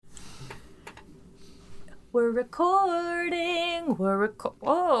We're recording.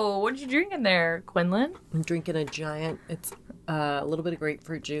 Whoa, what did you drink in there, Quinlan? I'm drinking it's a little bit of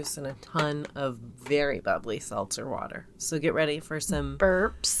grapefruit juice and a ton of very bubbly seltzer water. So get ready for some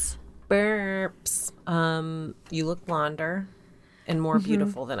burps. You look blonder and more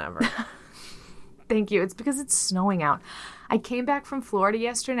beautiful than ever. Thank you. It's because it's snowing out. I came back from Florida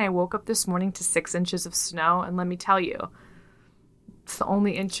yesterday and I woke up this morning to 6 inches of snow. And let me tell you, it's the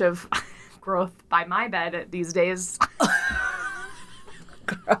only inch of growth by my bed these days.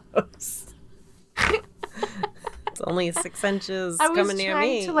 Gross. It's only 6 inches coming near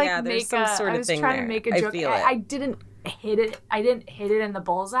me. There's some sort of thing there. I was trying to make a joke. I didn't hit it. I didn't hit it in the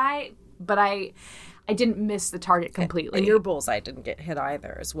bullseye, but I didn't miss the target completely. And your bullseye didn't get hit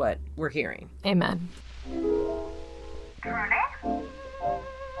either, is what we're hearing. Amen. Truly?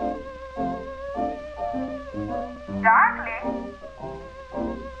 Darkly?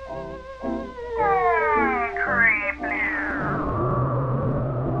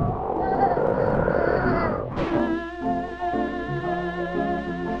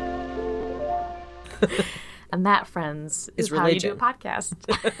 And that, friends, is religion. How you do a podcast.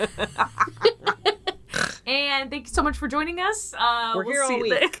 And thank you so much for joining us. We're here all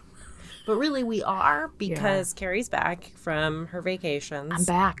week. But really, we are, because Carrie's back from her vacations. I'm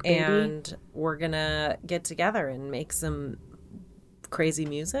back, baby. And we're going to get together and make some crazy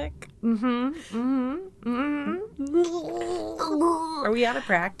music. Are we out of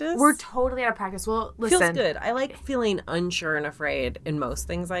practice? We're totally out of practice. Well, listen. Feels good. I like feeling unsure and afraid in most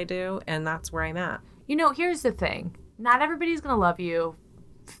things I do, and that's where I'm at. You know, here's the thing. Not everybody's going to love you,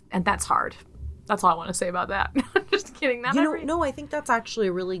 and that's hard. That's all I want to say about that. Just kidding. No, I think that's actually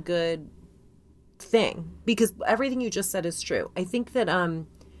a really good thing, because everything you just said is true. I think that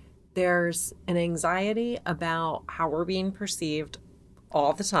there's an anxiety about how we're being perceived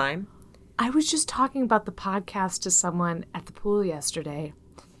all the time. I was just talking about the podcast to someone at the pool yesterday.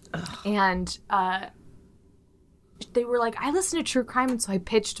 Ugh. And they were like, I listen to true crime, and so I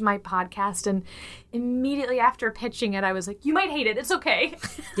pitched my podcast, and immediately after pitching it, I was like, you might hate it. It's okay.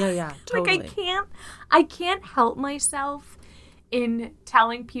 Yeah, totally. Like, I can't help myself in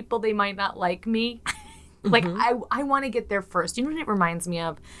telling people they might not like me. Like, I want to get there first. You know what it reminds me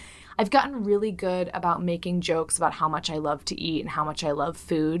of? I've gotten really good about making jokes about how much I love to eat and how much I love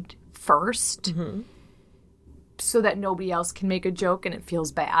food first, so that nobody else can make a joke and it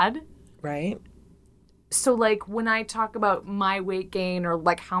feels bad. Right. So, like, when I talk about my weight gain or,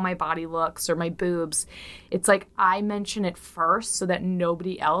 like, how my body looks or my boobs, it's like I mention it first so that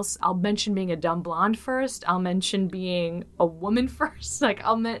nobody else... I'll mention being a dumb blonde first. I'll mention being a woman first. Like,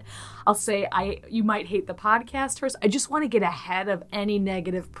 I'll say you might hate the podcast first. I just want to get ahead of any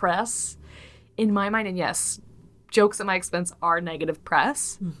negative press in my mind. And, yes, jokes at my expense are negative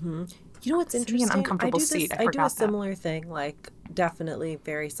press. Mm-hmm. You know what's interesting? An uncomfortable seat. I do a similar thing, like definitely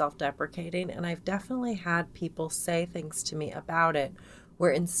very self-deprecating, and I've definitely had people say things to me about it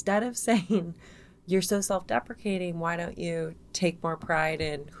where instead of saying, you're so self-deprecating, why don't you take more pride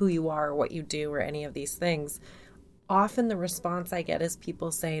in who you are or what you do or any of these things, often the response I get is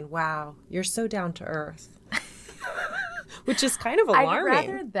people saying, wow, you're so down to earth. Which is kind of alarming. I'd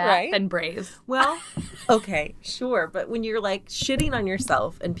rather that right? than brave. Well, okay, sure. But when you're like shitting on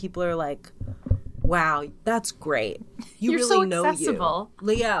yourself and people are like, wow, that's great. You're really so know accessible.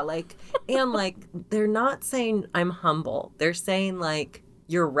 You. Yeah, like, and like, they're not saying I'm humble. They're saying like,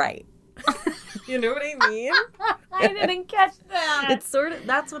 you're right. You know what I mean? I didn't catch that. It's sort of,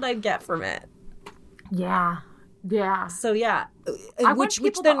 that's what I get from it. Yeah. Yeah. So, yeah. Which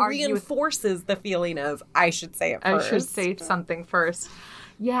then reinforces the feeling of, I should say it first. I should say something first.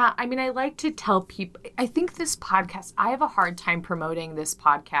 Yeah. I mean, I like to tell people, I think this podcast, I have a hard time promoting this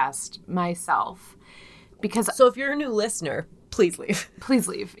podcast myself. Because. So if you're a new listener, please leave. Please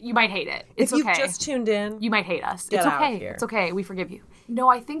leave. You might hate it. It's okay. If you've just tuned in, you might hate us. Get it's okay. Out here. It's okay. We forgive you. No,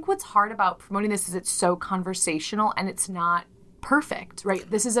 I think what's hard about promoting this is it's so conversational and it's not perfect, right?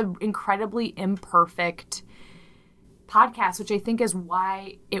 This is an incredibly imperfect podcast, which I think is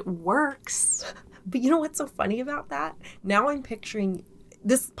why it works. But you know what's so funny about that? Now I'm picturing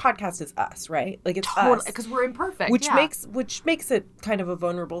this podcast is us, right? Like it's us because we're imperfect, which makes it kind of a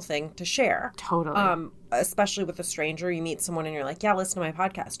vulnerable thing to share. Totally. Especially with a stranger, you meet someone and you're like, "Yeah, listen to my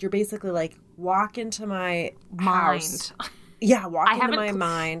podcast." You're basically like, walk into my house walk into my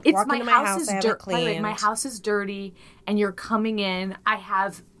mind. It's walk my into my house house. is I haven't dirty. By the way, cleaned. my house is dirty, and you're coming in. I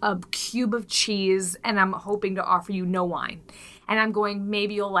have a cube of cheese, and I'm hoping to offer you no wine. And I'm going,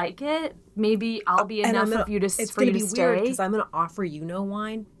 maybe you'll like it. Maybe I'll be enough of you to stay. It's going to be weird because I'm going to offer you no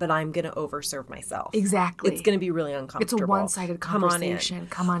wine, but I'm going to overserve myself. Exactly. It's going to be really uncomfortable. It's a one-sided conversation.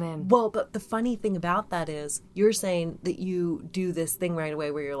 Come on in. Well, but the funny thing about that is you're saying that you do this thing right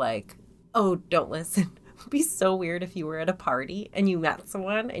away where you're like, oh, don't listen. It would be so weird if you were at a party and you met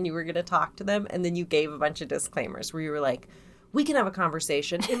someone and you were going to talk to them and then you gave a bunch of disclaimers where you were like, we can have a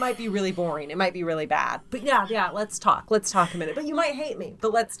conversation. It might be really boring. It might be really bad. But yeah, let's talk. Let's talk a minute. But you might hate me.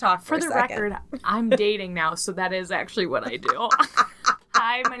 But let's talk for a second. For the record, I'm dating now, so that is actually what I do.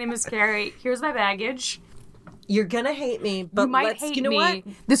 Hi, my name is Carrie. Here's my baggage. You're going to hate me, but you might hate you know me. What?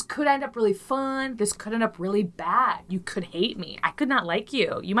 This could end up really fun. This could end up really bad. You could hate me. I could not like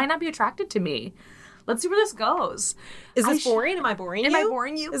you. You might not be attracted to me. Let's see where this goes. Is this boring? Am I boring you? Am I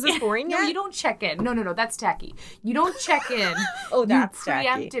boring you? Is this boring yet? No, you don't check in. No, that's tacky. You don't check in. Oh, that's tacky.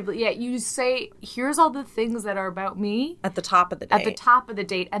 Preemptively. Yeah, you say, here's all the things that are about me. At the top of the date. At the top of the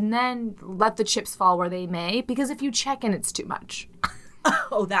date. And then let the chips fall where they may. Because if you check in, it's too much.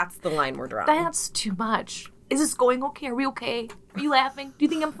 Oh, that's the line we're drawing. That's too much. Is this going okay? Are we okay? Are you laughing? Do you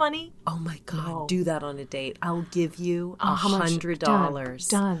think I'm funny? Oh my God, no. Do that on a date. I'll give you $100.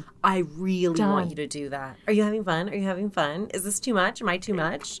 Done. I really want you to do that. Are you having fun? Are you having fun? Is this too much? Am I too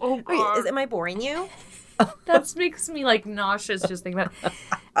much? Oh, God. Am I boring you? That makes me like nauseous just thinking about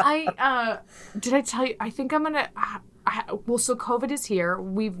it. Did I tell you? I think I'm going to... so COVID is here.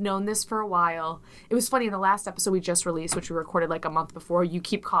 We've known this for a while. It was funny, in the last episode we just released, which we recorded like a month before, you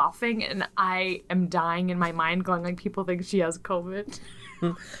keep coughing, and I am dying in my mind going like, people think she has COVID.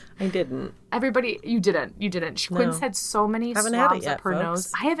 I didn't. Everybody, you didn't. Quinn's had so many swabs up her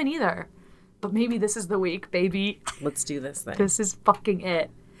nose. I haven't either. But maybe this is the week, baby. Let's do this thing. This is fucking it.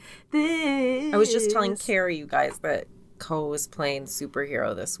 I was just telling Carrie, you guys, that Ko was playing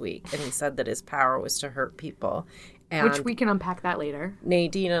superhero this week, and he said that his power was to hurt people. And which we can unpack that later.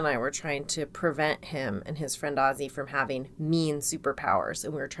 Nadine and I were trying to prevent him and his friend Ozzy from having mean superpowers.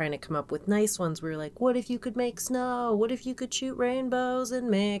 And we were trying to come up with nice ones. We were like, what if you could make snow? What if you could shoot rainbows and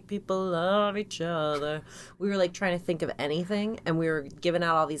make people love each other? We were like trying to think of anything. And we were giving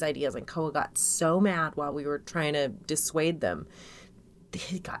out all these ideas. And Koa got so mad while we were trying to dissuade them.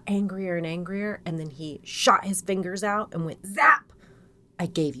 He got angrier and angrier. And then he shot his fingers out and went, zap! I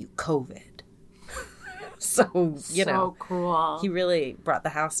gave you COVID. So, so cool. He really brought the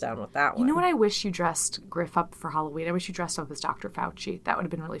house down with that one. You know what I wish you dressed Griff up for Halloween? I wish you dressed up as Dr. Fauci. That would have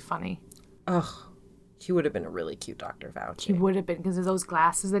been really funny. Ugh. He would have been a really cute Dr. Fauci. He would have been, because of those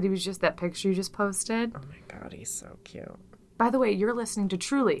glasses that picture you just posted. Oh my God, he's so cute. By the way, you're listening to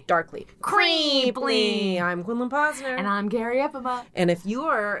Truly Darkly Creeply. I'm Quinlan Posner. And I'm Gary Epima. And if you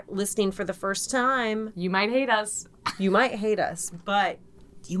are listening for the first time, you might hate us. You might hate us, but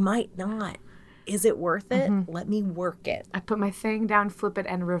you might not. Is it worth it? Mm-hmm. Let me work it. I put my thing down, flip it,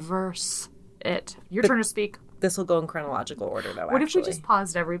 and reverse it. Your turn to speak. This will go in chronological order, though, What if we just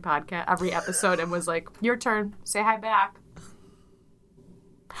paused every episode, and was like, your turn, say hi back.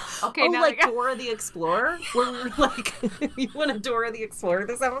 Okay, now like Dora the Explorer? Where we're like, you want a Dora the Explorer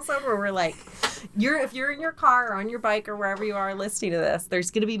this episode? Where we're like, if you're in your car or on your bike or wherever you are listening to this,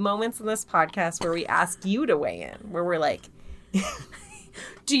 there's going to be moments in this podcast where we ask you to weigh in, where we're like...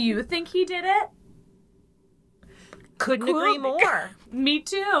 Do you think he did it? Couldn't agree more. Me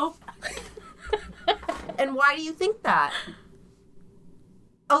too. And why do you think that?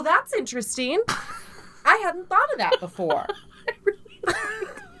 Oh, that's interesting. I hadn't thought of that before.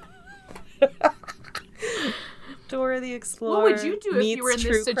 Dora the Explorer. What would you do if you were in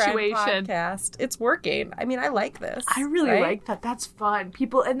this situation? Podcast. It's working. I mean, I like this. I really like that. That's fun.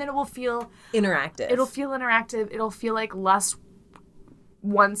 People, and then it will feel interactive. It'll feel interactive. It'll feel like less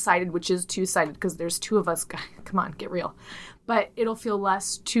one-sided, which is two-sided, because there's two of us. Come on, get real. But it'll feel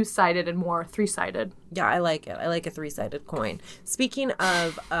less two-sided and more three-sided. Yeah, I like it. I like a three-sided coin. Speaking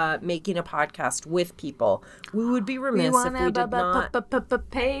of making a podcast with people, we would be remiss if we did not...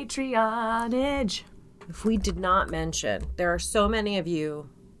 Patreonage. If we did not mention, there are so many of you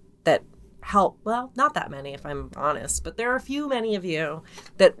that help. Well, not that many, if I'm honest, but there are many of you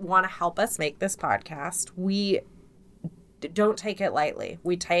that want to help us make this podcast. We don't take it lightly.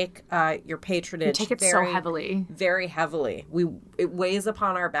 We take your patronage. We take it so heavily. Very heavily. It weighs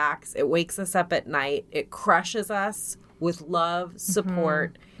upon our backs. It wakes us up at night. It crushes us with love,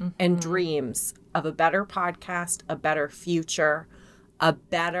 support, and dreams of a better podcast, a better future, a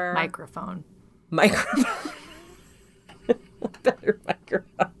better... Microphone. A better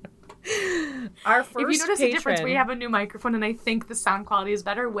microphone. Our first If you notice patron, a difference, we have a new microphone and I think the sound quality is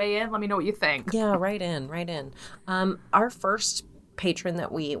better. Weigh in. Let me know what you think. Yeah, right in. Our first patron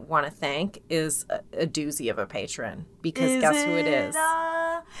that we want to thank is a doozy of a patron, because guess who it is?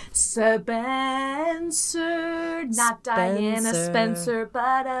 Spencer, not Diana Spencer,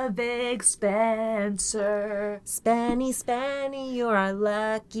 but a Vig Spencer. Spenny, you're our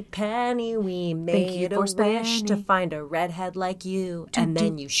lucky penny. We made a wish to find a redhead like you, and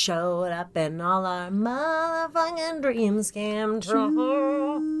then you showed up and all our motherfucking dreams came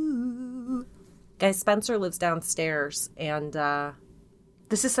true. Guys, Spencer lives downstairs, and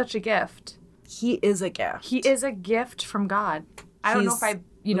this is such a gift. He is a gift. He is a gift from God. I don't know if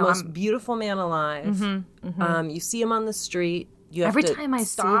the most beautiful man alive. You see him on the street. You have every to time I see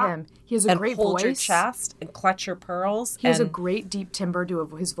stop him, he has a great voice. Hold your chest and clutch your pearls. He has a great deep timbre to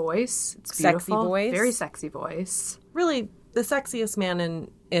his voice. It's beautiful. Sexy voice. Very sexy voice. Really, the sexiest man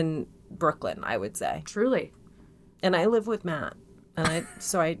in Brooklyn, I would say. Truly. And I live with Matt. And I don't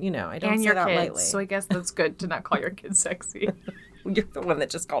say that lightly. So I guess that's good to not call your kids sexy. You're the one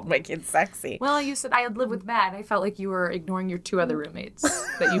that just called my kids sexy. Well, you said I live with Matt. I felt like you were ignoring your 2 other roommates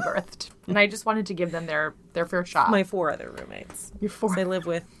that you birthed. And I just wanted to give them their fair shot. My 4 other roommates. Your 4. So I live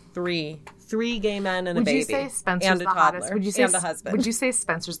with three gay men and a baby. Would you say Spencer's and a the toddler, hottest? Would you say, and a husband. Would you say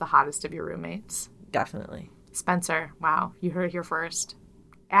Spencer's the hottest of your roommates? Definitely. Spencer, wow. You heard it here first.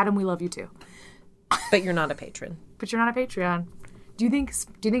 Adam, we love you too. But you're not a patron. But you're not a Patreon. Do you think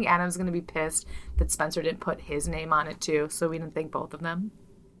Adam's going to be pissed that Spencer didn't put his name on it too, so we didn't thank both of them?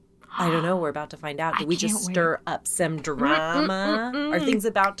 I don't know. We're about to find out. Did we just stir up some drama? Are things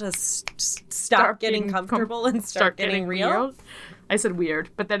about to stop getting comfortable and start getting real? Weird? I said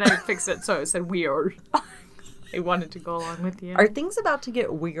weird, but then I fixed it, so I said weird. I wanted to go along with you. Are things about to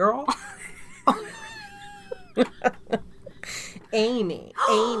get weird? Amy,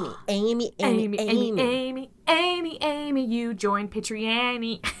 you joined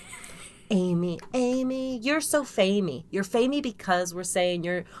Patreon. Amy, you're so famey. You're famey because we're saying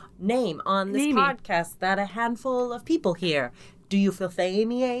your name on this podcast that a handful of people hear. Do you feel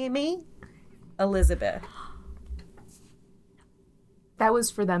famey, Amy? Elizabeth. That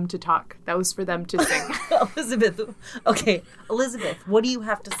was for them to talk. That was for them to sing. Elizabeth. Okay, Elizabeth, what do you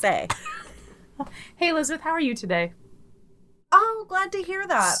have to say? Hey, Elizabeth, how are you today? Oh, glad to hear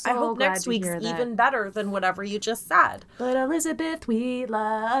that. So I hope next week's even better than whatever you just said. But Elizabeth, we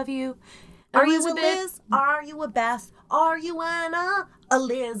love you. Are you a Liz? Are you a Beth? Are you an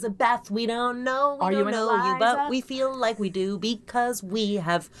Elizabeth? We don't know. We don't know you, but we feel like we do because we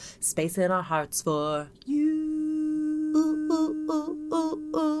have space in our hearts for you. Ooh, ooh, ooh,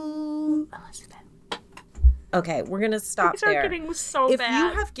 ooh, ooh. Elizabeth. Okay, we're going to stop there. These are getting so bad.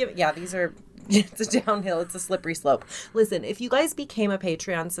 If you have given... Yeah, these are... It's a downhill. It's a slippery slope. Listen, if you guys became a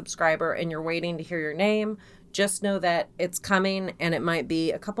Patreon subscriber and you're waiting to hear your name, just know that it's coming and it might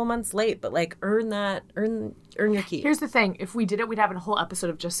be a couple months late, but like earn your keep. Here's the thing. If we did it, we'd have a whole episode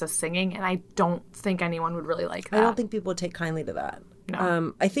of just us singing, and I don't think anyone would really like that. I don't think people would take kindly to that.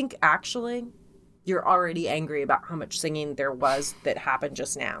 No. I think actually you're already angry about how much singing there was that happened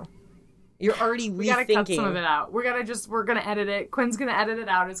just now. You're already rethinking. We gotta cut some of it out. We're gonna edit it. Quinn's gonna edit it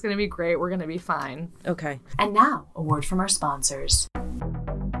out. It's gonna be great. We're gonna be fine. Okay. And now, a word from our sponsors.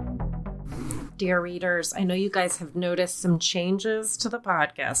 Dear readers, I know you guys have noticed some changes to the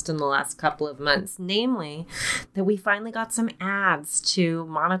podcast in the last couple of months. Namely, that we finally got some ads to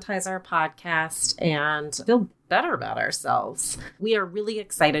monetize our podcast and feel better about ourselves. We are really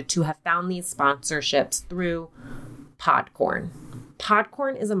excited to have found these sponsorships through Podcorn.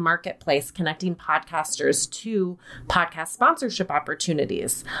 Podcorn is a marketplace connecting podcasters to podcast sponsorship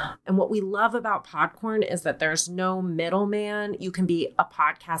opportunities. And what we love about Podcorn is that there's no middleman. You can be a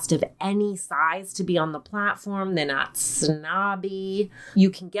podcast of any size to be on the platform. They're not snobby.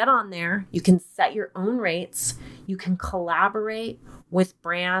 You can get on there. You can set your own rates. You can collaborate with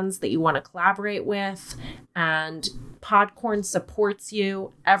brands that you want to collaborate with. And Podcorn supports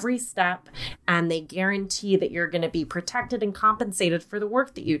you every step, and they guarantee that you're going to be protected and compensated for the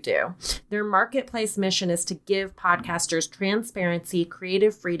work that you do. Their marketplace mission is to give podcasters transparency,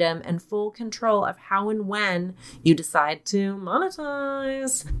 creative freedom, and full control of how and when you decide to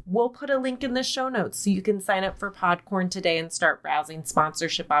monetize. We'll put a link in the show notes so you can sign up for Podcorn today and start browsing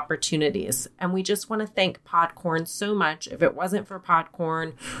sponsorship opportunities. And we just want to thank Podcorn so much. If it wasn't for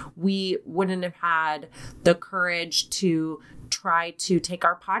Podcorn, we wouldn't have had the courage to try to take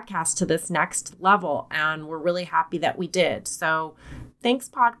our podcast to this next level. And we're really happy that we did. So thanks,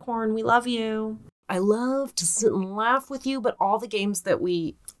 Podcorn. We love you. I love to sit and laugh with you, but all the games that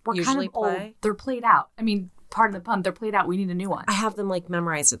we usually play, they're played out. I mean, pardon the pun, they're played out. We need a new one. I have them like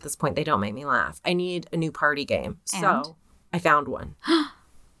memorized at this point. They don't make me laugh. I need a new party game. And? So I found one.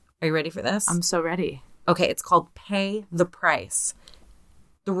 Are you ready for this? I'm so ready. Okay, it's called Pay the Price.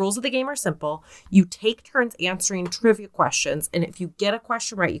 The rules of the game are simple. You take turns answering trivia questions, and if you get a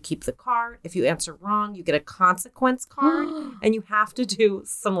question right, you keep the card. If you answer wrong, you get a consequence card, and you have to do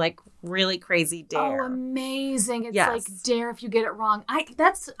some like really crazy dare. Oh, amazing. It's Yes. like dare if you get it wrong. I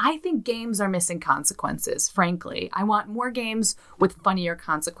think games are missing consequences, frankly. I want more games with funnier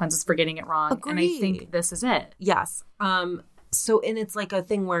consequences for getting it wrong. Agree. And I think this is it. Yes. And it's like a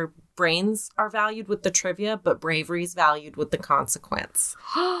thing where brains are valued with the trivia, but bravery is valued with the consequence.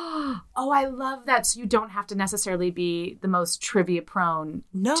 Oh, I love that. So you don't have to necessarily be the most trivia prone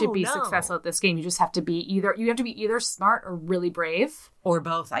to be successful at this game. You just have to be either smart or really brave. Or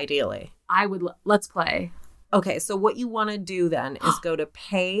both, ideally. Let's play. Okay, so what you want to do then is go to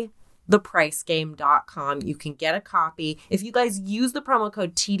paythepricegame.com. You can get a copy. If you guys use the promo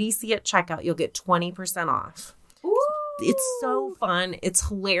code TDC at checkout, you'll get 20% off. Ooh. It's so fun. It's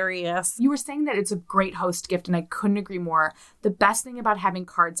hilarious. You were saying that it's a great host gift, and I couldn't agree more. The best thing about having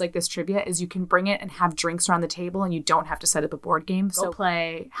cards like this trivia is you can bring it and have drinks around the table, and you don't have to set up a board game. So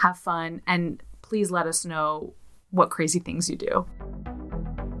play, have fun, and please let us know what crazy things you do.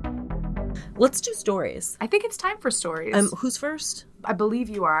 Let's do stories. I think it's time for stories. Who's first? I believe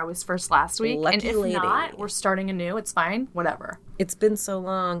you are. I was first last week. Lucky and if lady. not, we're starting anew. It's fine. Whatever. It's been so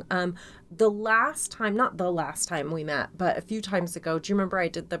long. Not the last time we met, but a few times ago, do you remember I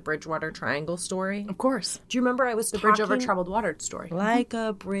did the Bridgewater Triangle story? Of course. Do you remember I was The bridge over troubled water story. Like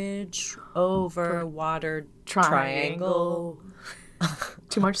a bridge over watered triangle.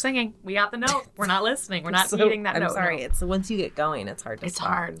 Too much singing. We got the note. We're not listening. We're not needing that I'm note. sorry. No. It's once you get going, it's hard to It's stop.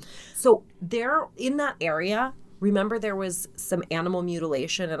 hard. So there in that area, remember there was some animal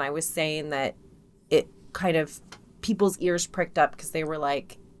mutilation, and I was saying that it kind of people's ears pricked up because they were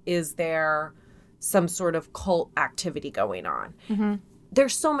like, is there some sort of cult activity going on? Mm-hmm.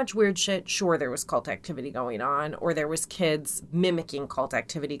 There's so much weird shit. Sure, there was cult activity going on, or there was kids mimicking cult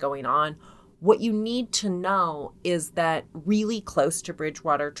activity going on. What you need to know is that really close to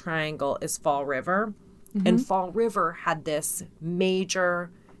Bridgewater Triangle is Fall River. Mm-hmm. And Fall River had this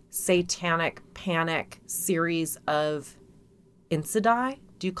major satanic panic series of Incidie.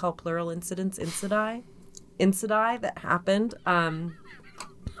 Do you call plural incidents Incidie? Incidie that happened. I'm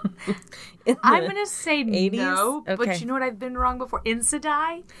going to say 80s? no, Okay. but you know what? I've been wrong before.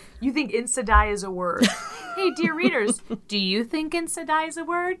 Incidie? You think Incidie is a word. Hey, dear readers, do you think Incidie is a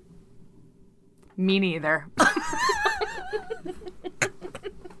word? Me neither.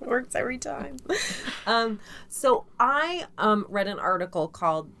 Works every time. So I read an article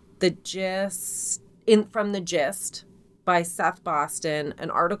called "The Gist" from The Gist by Seth Boston,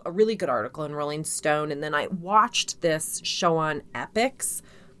 a really good article in Rolling Stone, and then I watched this show on Epix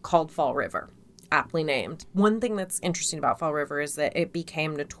called Fall River, aptly named. One thing that's interesting about Fall River is that it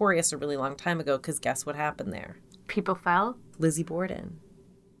became notorious a really long time ago because guess what happened there? People fell? Lizzie Borden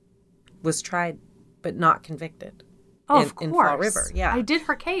was tried but not convicted. Oh, of course. In Fall River, yeah. I did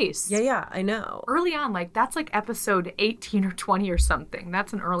her case. Yeah, I know. Early on, that's like episode 18 or 20 or something.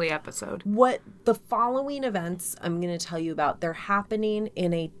 That's an early episode. What the following events I'm going to tell you about, they're happening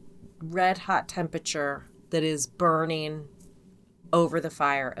in a red hot temperature that is burning over the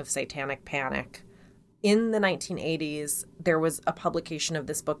fire of satanic panic. In the 1980s, there was a publication of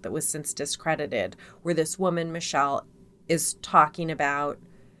this book that was since discredited, where this woman, Michelle, is talking about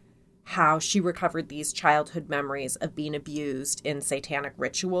how she recovered these childhood memories of being abused in satanic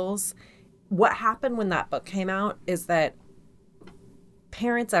rituals. What happened when that book came out is that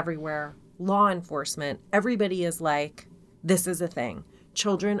parents everywhere, law enforcement, everybody is like, this is a thing.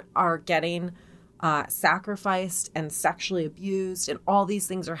 Children are getting sacrificed and sexually abused, and all these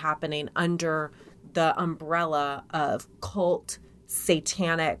things are happening under the umbrella of cult,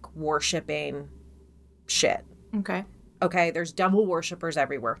 satanic worshiping shit. Okay, there's devil worshippers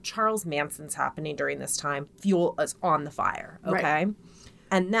everywhere. Charles Manson's happening during this time. Fuel is on the fire, okay? Right.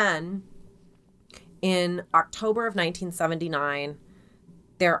 And then in October of 1979,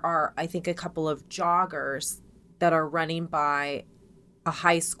 there are, I think, a couple of joggers that are running by a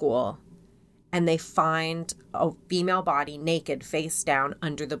high school, and they find a female body naked, face down,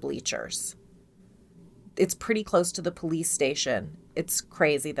 under the bleachers. It's pretty close to the police station. It's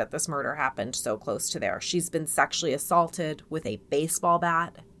crazy that this murder happened so close to there. She's been sexually assaulted with a baseball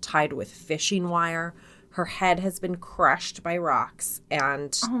bat tied with fishing wire. Her head has been crushed by rocks.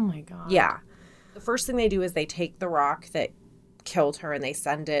 And oh my God. Yeah. The first thing they do is they take the rock that killed her and they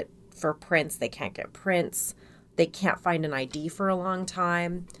send it for prints. They can't get prints. They can't find an ID for a long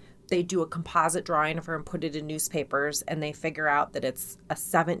time. They do a composite drawing of her and put it in newspapers, and they figure out that it's a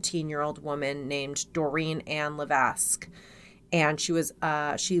 17-year-old woman named Doreen Ann Levesque. And she was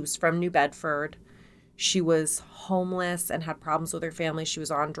from New Bedford. She was homeless and had problems with her family. She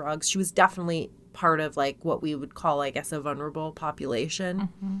was on drugs. She was definitely part of like what we would call, I guess, a vulnerable population.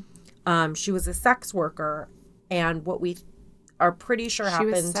 Mm-hmm. She was a sex worker, and what we are pretty sure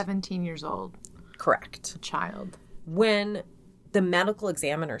happened. She was 17 years old. Correct. A child. When the medical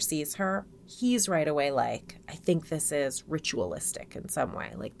examiner sees her, he's right away like, I think this is ritualistic in some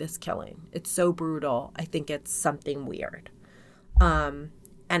way, like this killing. It's so brutal. I think it's something weird. And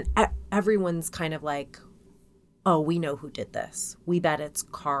everyone's kind of like, oh, we know who did this. We bet it's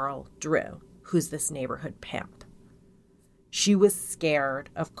Carl Drew, who's this neighborhood pimp. She was scared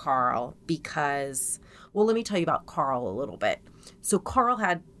of Carl because, well, let me tell you about Carl a little bit. So Carl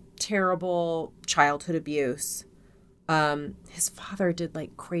had terrible childhood abuse. His father did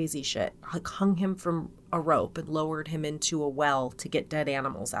like crazy shit, like hung him from a rope and lowered him into a well to get dead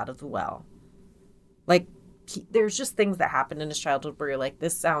animals out of the well. Like, there's just things that happened in his childhood where you're like,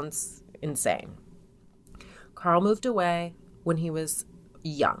 this sounds insane. Carl moved away when he was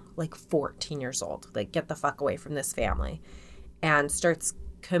young, like 14 years old, like get the fuck away from this family, and starts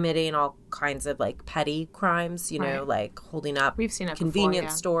committing all kinds of like petty crimes, you know, like holding up We've seen it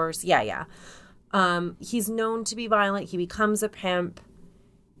convenience before, stores. Yeah. He's known to be violent. He becomes a pimp.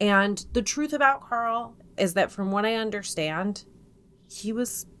 And the truth about Carl is that from what I understand, he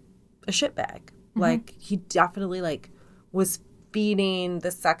was a shitbag. Mm-hmm. Like, he definitely like was feeding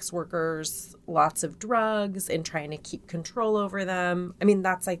the sex workers lots of drugs and trying to keep control over them. I mean,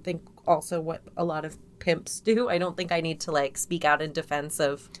 that's, I think, also what a lot of pimps do. I don't think I need to like speak out in defense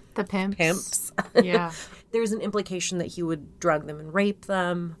of the pimps. Yeah. There's an implication that he would drug them and rape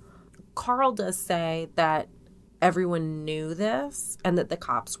them. Carl does say that everyone knew this and that the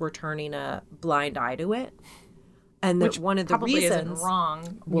cops were turning a blind eye to it. And that one of the reasons isn't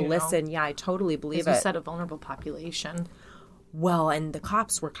wrong. Well, listen, yeah, I totally believe it. You said a vulnerable population. Well, and the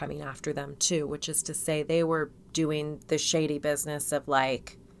cops were coming after them too, which is to say they were doing the shady business of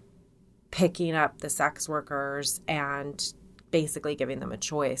like picking up the sex workers and basically giving them a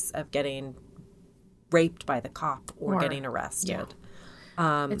choice of getting raped by the cop or getting arrested. Yeah.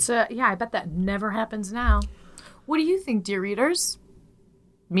 I bet that never happens now. What do you think, dear readers?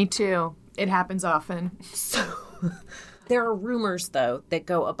 Me too. It happens often. So there are rumors, though, that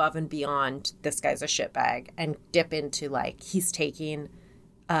go above and beyond this guy's a shitbag and dip into, like, he's taking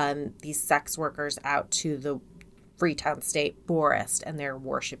these sex workers out to the Freetown State Forest and they're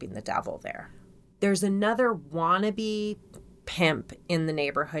worshiping the devil there. There's another wannabe pimp in the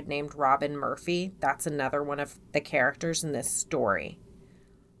neighborhood named Robin Murphy. That's another one of the characters in this story.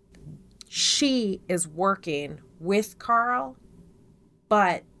 She is working with Carl,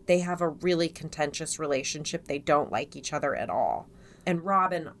 but they have a really contentious relationship. They don't like each other at all. And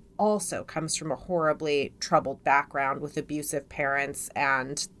Robin also comes from a horribly troubled background with abusive parents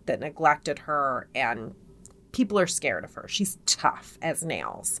and that neglected her, and people are scared of her. She's tough as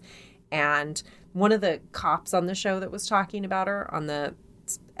nails. And one of the cops on the show that was talking about her on the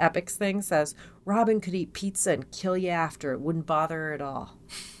Epics thing says, Robin could eat pizza and kill you after. It wouldn't bother her at all.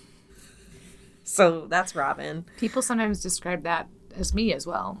 So that's Robin. People sometimes describe that as me as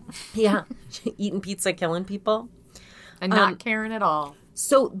well. Yeah. Eating pizza, killing people. And not caring at all.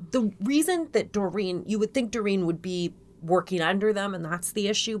 So the reason that Doreen, you would think Doreen would be working under them, and that's the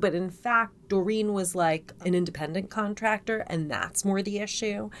issue. But in fact, Doreen was like an independent contractor, and that's more the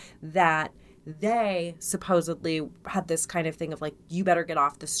issue. That they supposedly had this kind of thing of like, you better get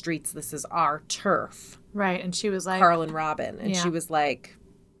off the streets. This is our turf. Right. And she was like, Carl and Robin. And she was like,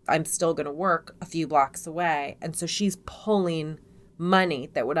 I'm still going to work a few blocks away. And so she's pulling money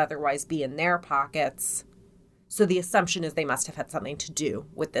that would otherwise be in their pockets. So the assumption is they must have had something to do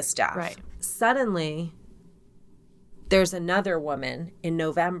with this stuff. Right. Suddenly, there's another woman in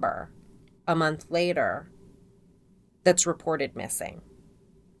November, a month later, that's reported missing.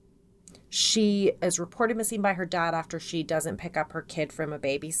 She is reported missing by her dad after she doesn't pick up her kid from a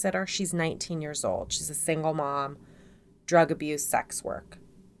babysitter. She's 19 years old. She's a single mom, drug abuse, sex work.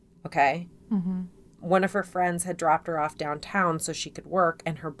 Okay? Mm-hmm. One of her friends had dropped her off downtown so she could work,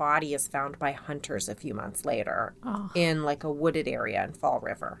 and her body is found by hunters a few months later in like a wooded area in Fall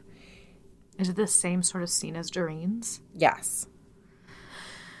River. Is it the same sort of scene as Doreen's? Yes.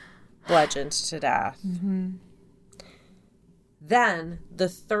 Bludgeoned to death. Mm-hmm. Then the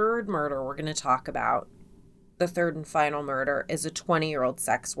third murder we're going to talk about, the third and final murder, is a 20-year-old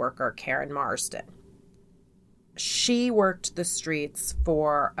sex worker, Karen Marsden. She worked the streets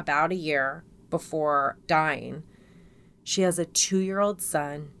for about a year before dying. She has a 2-year-old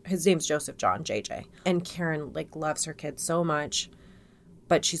son. His name's Joseph John, JJ. And Karen, like, loves her kids so much.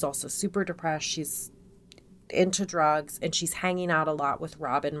 But she's also super depressed. She's into drugs. And she's hanging out a lot with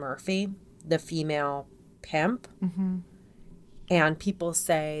Robin Murphy, the female pimp. Mm-hmm. And people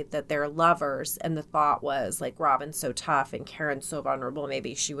say that they're lovers. And the thought was, like, Robin's so tough and Karen's so vulnerable.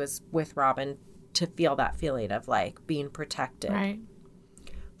 Maybe she was with Robin to feel that feeling of, like, being protected. Right.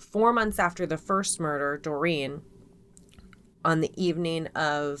 4 months after the first murder, Doreen, on the evening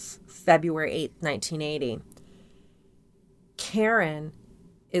of February 8th, 1980, Karen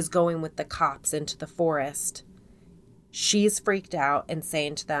is going with the cops into the forest. She's freaked out and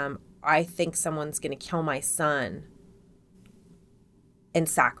saying to them, I think someone's going to kill my son and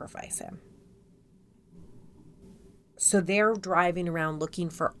sacrifice him. So they're driving around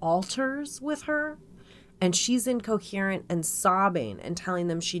looking for altars with her, and she's incoherent and sobbing and telling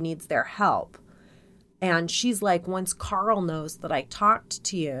them she needs their help. And she's like, once Carl knows that I talked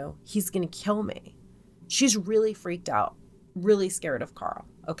to you, he's going to kill me. She's really freaked out, really scared of Carl,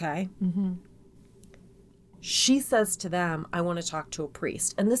 okay? Mm-hmm. She says to them, I want to talk to a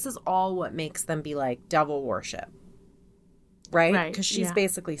priest. And this is all what makes them be like devil worship, right? Because she's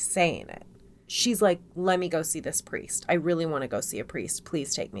basically saying it. She's like, let me go see this priest. I really want to go see a priest.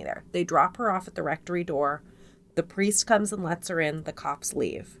 Please take me there. They drop her off at the rectory door. The priest comes and lets her in. The cops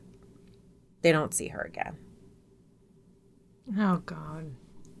leave. They don't see her again. Oh, God.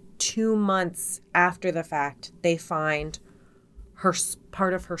 2 months after the fact, they find her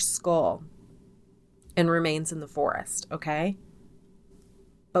part of her skull and remains in the forest, okay?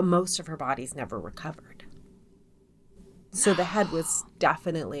 But most of her body's never recovered. So the head was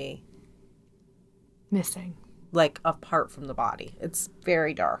definitely missing. Like, apart from the body. It's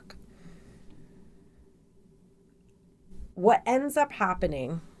very dark. What ends up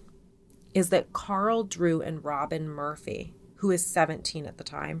happening is that Carl Drew and Robin Murphy, who is 17 at the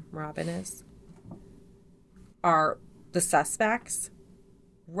time, Robin is, are the suspects.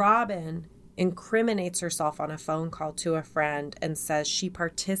 Robin incriminates herself on a phone call to a friend and says she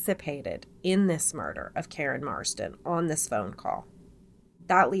participated in this murder of Karen Marsden on this phone call.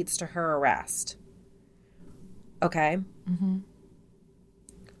 That leads to her arrest. Okay? Mm-hmm.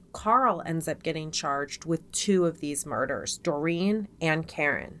 Carl ends up getting charged with 2 of these murders, Doreen and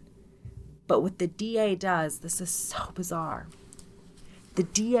Karen. But what the DA does, this is so bizarre. The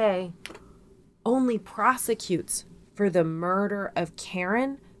DA only prosecutes for the murder of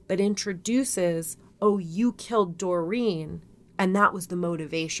Karen, but introduces, oh, you killed Doreen, and that was the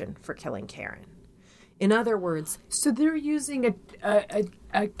motivation for killing Karen. In other words... So they're using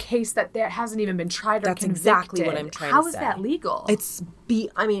a case that hasn't even been tried or that's convicted. Exactly what I'm trying How to is say. that legal?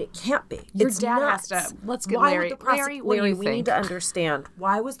 I mean, it can't be. Your it's dad nuts. has to... Let's get why Larry. Would the Larry, what do you we think? need to understand,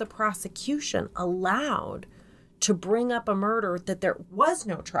 why was the prosecution allowed to bring up a murder that there was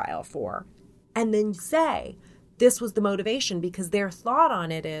no trial for and then say this was the motivation? Because their thought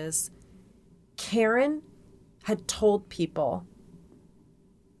on it is Karen had told people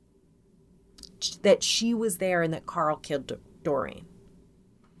that she was there and that Carl killed Doreen.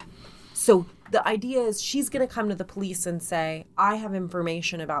 So the idea is she's going to come to the police and say, I have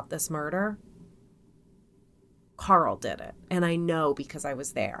information about this murder. Carl did it. And I know because I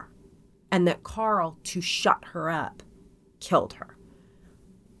was there. And that Carl, to shut her up, killed her.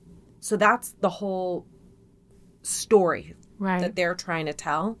 So that's the whole story that they're trying to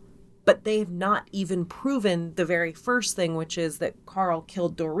tell. But they've not even proven the very first thing, which is that Carl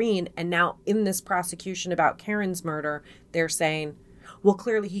killed Doreen. And now in this prosecution about Karen's murder, they're saying, well,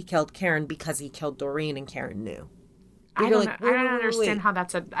 clearly he killed Karen because he killed Doreen and Karen knew. I don't understand how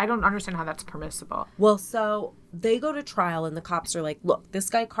that's permissible. Well, so they go to trial and the cops are like, look, this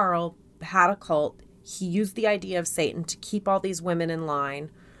guy Carl had a cult. He used the idea of Satan to keep all these women in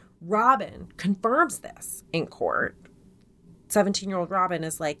line. Robin confirms this in court. 17-year-old Robin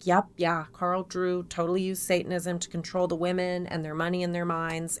is like, yep, yeah, Carl Drew totally used Satanism to control the women and their money and their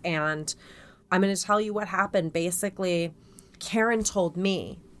minds. And I'm going to tell you what happened. Basically, Karen told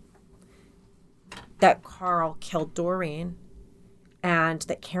me that Carl killed Doreen and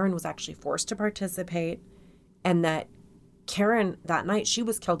that Karen was actually forced to participate and that Karen, that night, she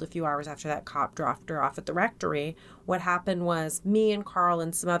was killed a few hours after that cop dropped her off at the rectory. What happened was me and Carl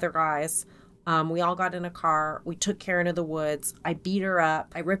and some other guys, we all got in a car. We took Karen to the woods. I beat her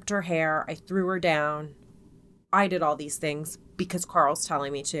up. I ripped her hair. I threw her down. I did all these things because Carl's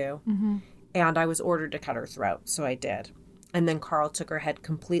telling me to. Mm-hmm. And I was ordered to cut her throat, so I did. And then Carl took her head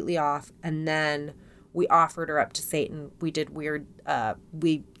completely off. And then we offered her up to Satan. We did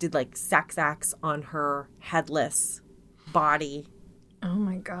like sex acts on her headless body. Oh,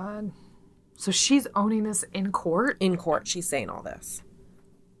 my God. So she's owning this in court? In court, she's saying all this.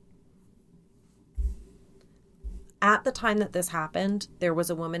 At the time that this happened, there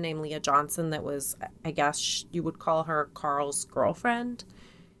was a woman named Leah Johnson that was, I guess you would call her Carl's girlfriend.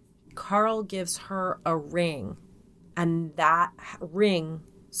 Carl gives her a ring, and that ring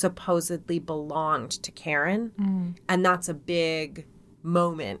supposedly belonged to Karen. And that's a big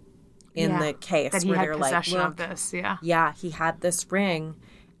moment in the case that he where had they're possession like, of this. Yeah. Yeah, he had this ring,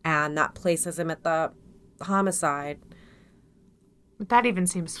 and that places him at the homicide. That even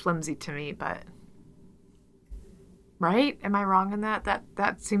seems flimsy to me, but... Right? Am I wrong in that?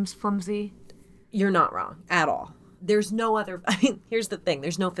 That seems flimsy. You're not wrong at all. There's no other... I mean, here's the thing.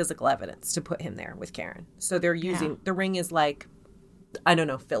 There's no physical evidence to put him there with Karen. So they're using... The ring is like, I don't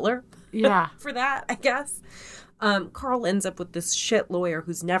know, filler? Yeah. For that, I guess. Carl ends up with this shit lawyer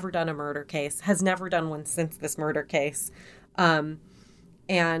who's never done a murder case, has never done one since this murder case.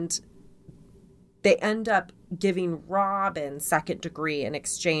 And they end up giving Robin second degree in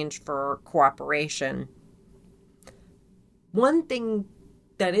exchange for cooperation. One thing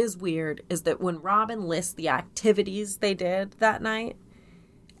that is weird is that when Robin lists the activities they did that night,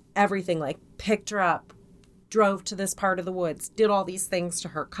 everything like picked her up, drove to this part of the woods, did all these things to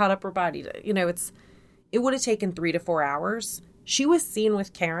her, cut up her body. It would have taken 3 to 4 hours. She was seen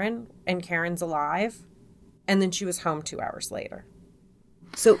with Karen, and Karen's alive, and then she was home 2 hours later.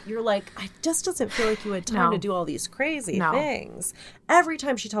 So you're like, it just doesn't feel like you had time to do all these crazy things. Every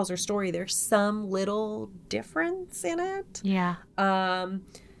time she tells her story, there's some little difference in it. Yeah.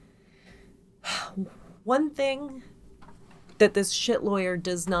 One thing that this shit lawyer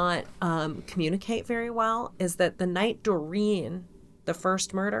does not communicate very well is that the night Doreen, the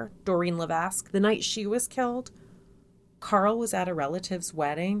first murder, Doreen Levesque, the night she was killed, Carl was at a relative's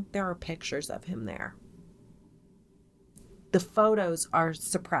wedding. There are pictures of him there. The photos are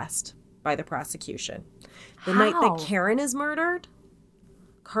suppressed by the prosecution. The night that Karen is murdered,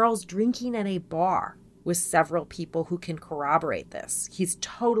 Carl's drinking at a bar with several people who can corroborate this. He's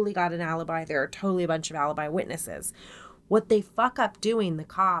totally got an alibi. There are totally a bunch of alibi witnesses. What they fuck up doing, the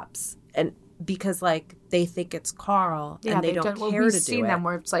cops, and because like they think it's Carl and they don't care to do it. We've seen them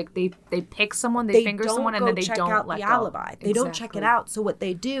where it's like they pick someone, they finger someone, and then they don't let the go. alibi. They don't check it out. So what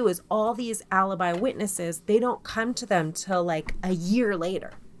they do is all these alibi witnesses, they don't come to them till like a year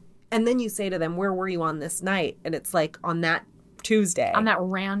later. And then you say to them, where were you on this night? And it's like on that Tuesday. On that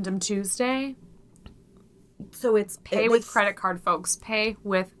random Tuesday. So it's... Pay with credit card, folks. Pay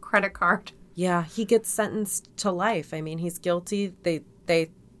with credit card. Yeah, he gets sentenced to life. I mean, he's guilty.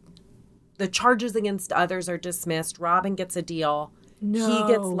 The charges against others are dismissed. Robin gets a deal. No.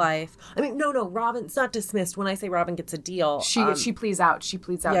 He gets life. I mean, no, Robin's not dismissed. When I say Robin gets a deal, she pleads out. She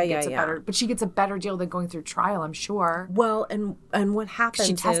pleads out. But she gets a better deal than going through trial, I'm sure. Well, and what happens?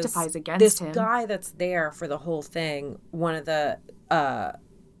 She testifies against him. This guy that's there for the whole thing. One of the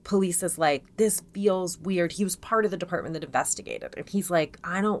police is like, this feels weird. He was part of the department that investigated, and he's like,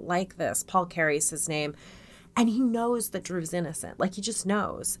 I don't like this. Paul Carey's his name, and he knows that Drew's innocent. Like he just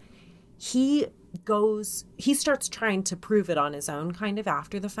knows. He starts trying to prove it on his own kind of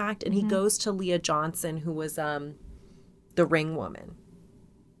after the fact. And he goes to Leah Johnson, who was the ring woman,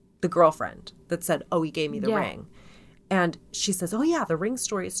 the girlfriend that said, oh, he gave me the ring. And she says, oh, yeah, the ring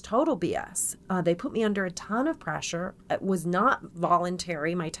story is total BS. They put me under a ton of pressure. It was not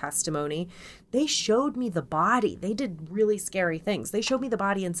voluntary, my testimony. They showed me the body. They did really scary things. They showed me the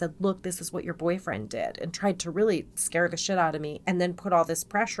body and said, look, this is what your boyfriend did, and tried to really scare the shit out of me and then put all this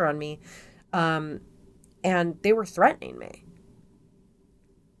pressure on me. And they were threatening me.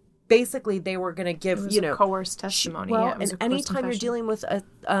 Basically, they were going to give, a coerced testimony. Well, and anytime you're dealing with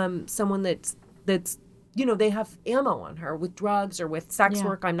someone that's they have ammo on her with drugs or with sex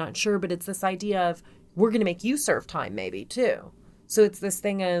work, I'm not sure, but it's this idea of we're going to make you serve time maybe too. So it's this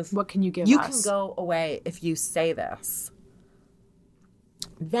thing of, what can you give us? You can go away if you say this.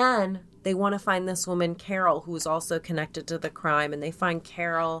 Then they want to find this woman, Carol, who is also connected to the crime, and they find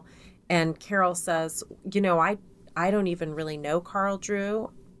Carol, and Carol says, I don't even really know Carl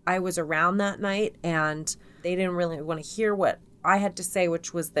Drew. I was around that night, and they didn't really want to hear what I had to say,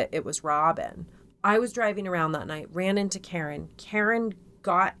 which was that it was Robin. I was driving around that night, ran into Karen. Karen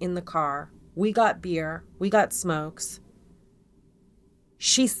got in the car. We got beer. We got smokes.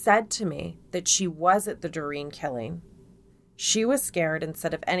 She said to me that she was at the Doreen killing. She was scared and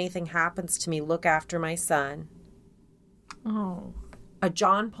said, if anything happens to me, look after my son. Oh. A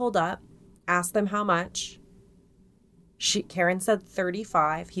John pulled up, asked them how much. Karen said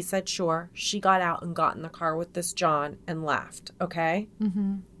 35. He said sure. She got out and got in the car with this John and left, okay?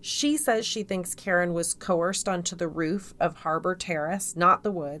 Mm-hmm. She says she thinks Karen was coerced onto the roof of Harbor Terrace, not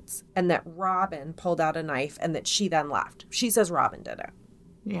the woods, and that Robin pulled out a knife and that she then left. She says Robin did it.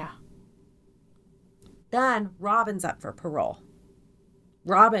 Yeah. Then Robin's up for parole.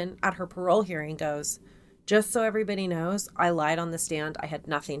 Robin, at her parole hearing, goes, just so everybody knows, I lied on the stand. I had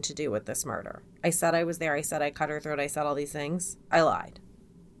nothing to do with this murder. I said I was there. I said I cut her throat. I said all these things. I lied.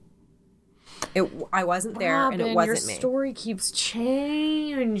 I wasn't there, Robin, and it wasn't me. Your story keeps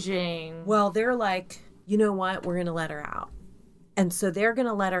changing. Well, they're like, you know what? We're going to let her out. And so they're going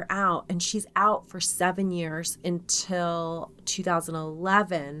to let her out, and she's out for 7 years until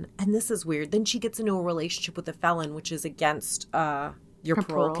 2011. And this is weird. Then she gets into a relationship with a felon, which is against your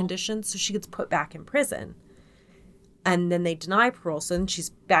parole conditions. So she gets put back in prison. And then they deny parole, so then she's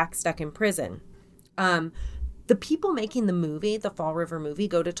back stuck in prison. The people making the movie, the Fall River movie,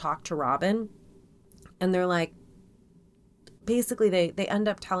 go to talk to Robin. And they're like, basically, they end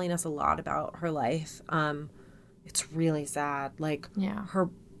up telling us a lot about her life. It's really sad. Like, yeah.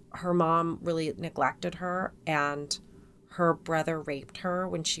 her mom really neglected her, and her brother raped her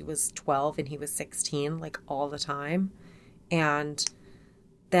when she was 12 and he was 16, like, all the time. And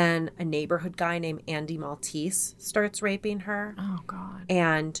then a neighborhood guy named Andy Maltese starts raping her. Oh, God.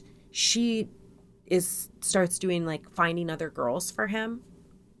 And she starts doing, like, finding other girls for him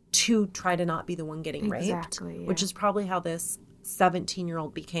to try to not be the one getting raped. Exactly, yeah. Which is probably how this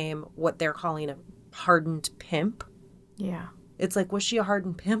 17-year-old became what they're calling a hardened pimp. Yeah. It's like, was she a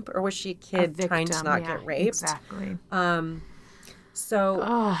hardened pimp, or was she a kid trying to not get raped? Exactly.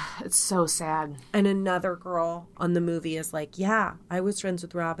 So it's so sad. And another girl on the movie is like, yeah, I was friends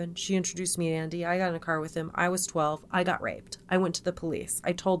with Robin. She introduced me to Andy. I got in a car with him. I was 12. I got raped. I went to the police.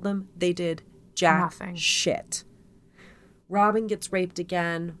 I told them. They did Nothing. Shit. Robin gets raped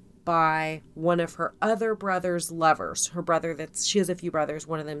again by one of her other brother's lovers. Her brother she has a few brothers.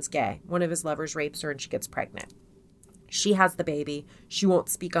 One of them's gay. One of his lovers rapes her and she gets pregnant. She has the baby. She won't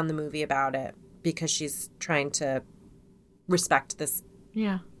speak on the movie about it because she's trying to respect this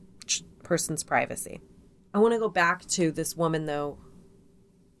person's privacy. I want to go back to this woman, though.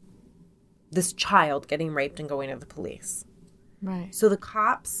 This child getting raped and going to the police. Right. So the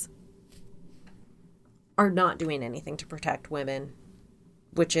cops are not doing anything to protect women,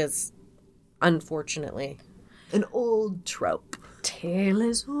 which is, unfortunately, an old trope. Tale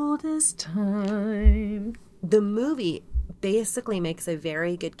as old as time. The movie basically makes a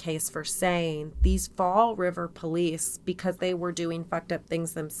very good case for saying these Fall River police, because they were doing fucked up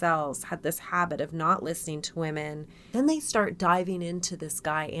things themselves, had this habit of not listening to women. Then they start diving into this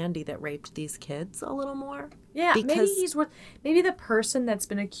guy, Andy, that raped these kids a little more. Yeah, because maybe the person that's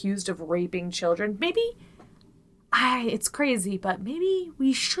been accused of raping children, it's crazy, but maybe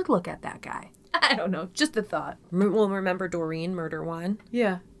we should look at that guy. I don't know, just a thought. Well, remember Doreen, Murder One?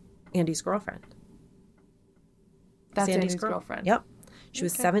 Yeah. Andy's girlfriend. That's Andy's girlfriend. Yep. She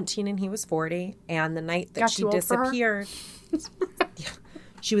was 17 and he was 40. And the night that she disappeared,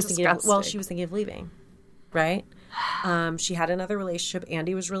 she was thinking of leaving, right? She had another relationship.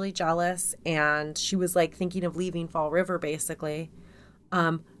 Andy was really jealous, and she was like thinking of leaving Fall River, basically.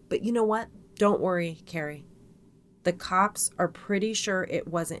 But you know what? Don't worry, Carrie. The cops are pretty sure it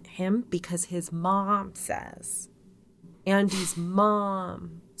wasn't him because his mom says, Andy's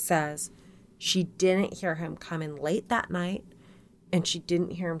mom says, she didn't hear him come in late that night, and she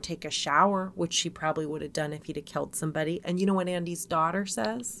didn't hear him take a shower, which she probably would have done if he'd have killed somebody. And you know what Andy's daughter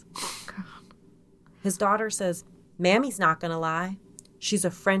says? Oh, God. His daughter says, Mammy's not going to lie. She's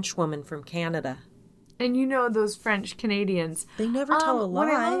a French woman from Canada. And you know those French Canadians. They never tell a lie.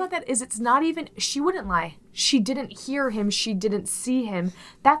 What I love about that is it's not even, she wouldn't lie. She didn't hear him. She didn't see him.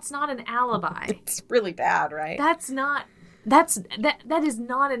 That's not an alibi. It's really bad, right? That is not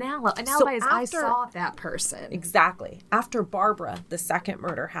an alibi. An alibi is I saw that person. Exactly. After Barbara, the second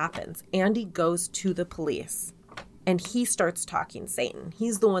murder happens, Andy goes to the police and he starts talking Satan.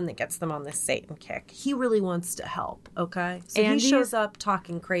 He's the one that gets them on this Satan kick. He really wants to help, okay? So he shows up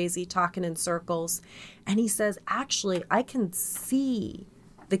talking crazy, talking in circles, and he says, actually, I can see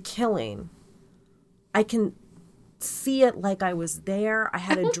the killing. I can see it like I was there. I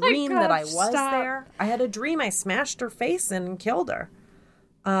had a dream that I was there. I had a dream I smashed her face in and killed her.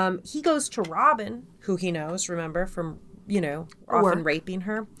 He goes to Robin, who he knows, remember, from, often raping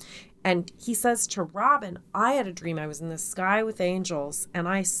her. And he says to Robin, I had a dream I was in the sky with angels, and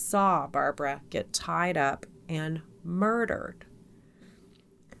I saw Barbara get tied up and murdered.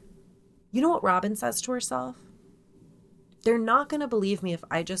 You know what Robin says to herself? They're not going to believe me if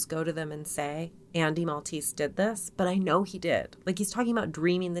I just go to them and say, Andy Maltese did this, but I know he did. Like, he's talking about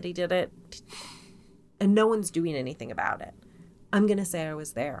dreaming that he did it, and no one's doing anything about it. I'm going to say I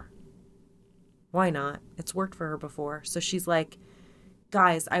was there. Why not? It's worked for her before. So she's like,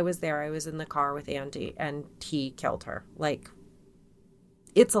 guys, I was there. I was in the car with Andy, and he killed her. Like,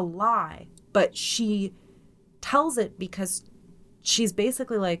 it's a lie, but she tells it because she's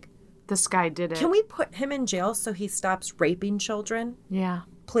basically like, this guy did it. Can we put him in jail so he stops raping children? Yeah.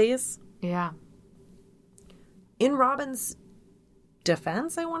 Please? Yeah. In Robin's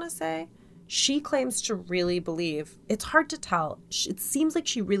defense, I want to say, she claims to really believe, it's hard to tell, it seems like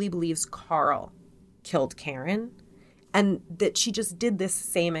she really believes Carl killed Karen and that she just did this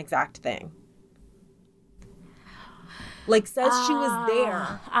same exact thing. Like, says she was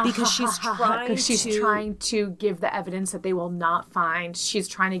there because she's trying to give the evidence that they will not find. She's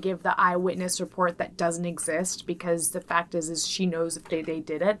trying to give the eyewitness report that doesn't exist because the fact is she knows if they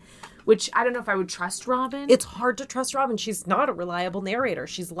did it, which I don't know if I would trust Robin. It's hard to trust Robin. She's not a reliable narrator.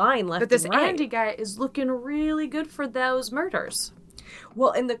 She's lying left and right. But this Andy guy is looking really good for those murders.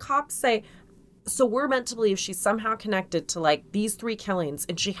 Well, and the cops say, so we're meant to believe she's somehow connected to, like, these 3 killings,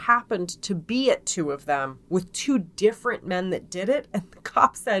 and she happened to be at 2 of them with 2 different men that did it. And the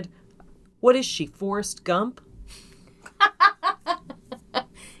cop said, what is she, Forrest Gump?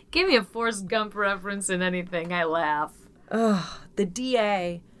 Give me a Forrest Gump reference in anything. I laugh. The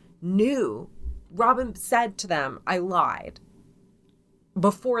DA knew. Robin said to them, I lied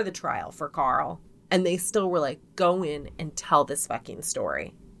before the trial for Carl. And they still were like, go in and tell this fucking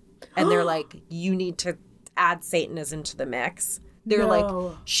story. And they're like, you need to add Satanism to the mix. They're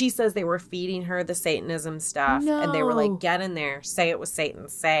like, she says they were feeding her the Satanism stuff. No. And they were like, get in there. Say it was Satan.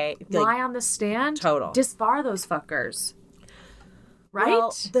 Say. Lie like, on the stand? Total. Disbar those fuckers. Right?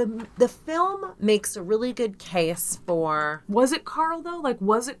 Well, the film makes a really good case for... Was it Carl, though? Like,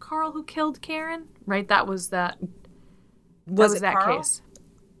 was it Carl who killed Karen? Right? That was that... Was it that Carl? Case.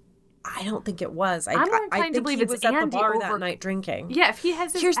 I don't think it was. I'm more inclined to believe he it's was at Andy the bar over... that night drinking. Yeah, if he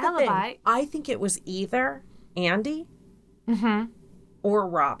has his Here's alibi... the thing. I think it was either Andy or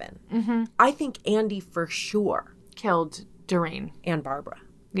Robin. Mm-hmm. I think Andy for sure killed Doreen. And Barbara.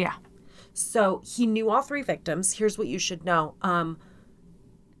 Yeah. So he knew all 3 victims. Here's what you should know.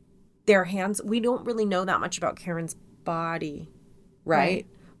 Their hands... We don't really know that much about Karen's body, right?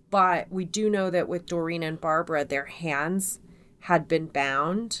 But we do know that with Doreen and Barbara, their hands had been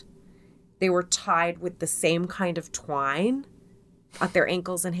bound. They were tied with the same kind of twine at their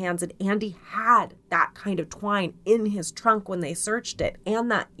ankles and hands. And Andy had that kind of twine in his trunk when they searched it. And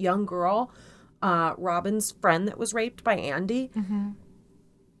that young girl, Robin's friend that was raped by Andy,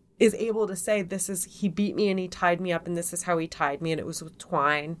 is able to say, he beat me and he tied me up and this is how he tied me and it was with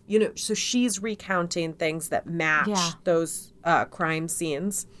twine. You know, so she's recounting things that match those crime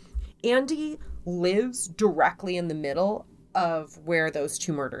scenes. Andy lives directly in the middle of where those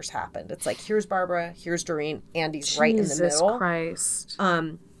 2 murders happened. It's like, here's Barbara, here's Doreen, Andy's right in the middle. Jesus Christ.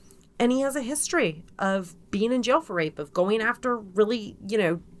 And he has a history of being in jail for rape, of going after really,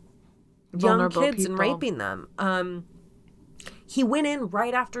 young vulnerable kids people. And raping them. He went in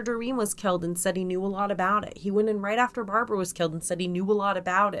right after Doreen was killed and said he knew a lot about it. He went in right after Barbara was killed and said he knew a lot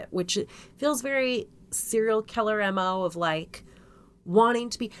about it, which feels very serial killer MO of, like, wanting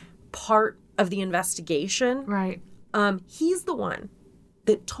to be part of the investigation. Right. He's the one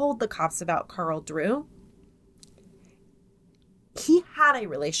that told the cops about Carl Drew. He had a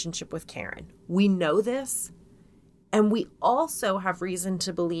relationship with Karen. We know this. And we also have reason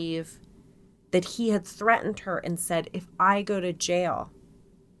to believe that he had threatened her and said, if I go to jail,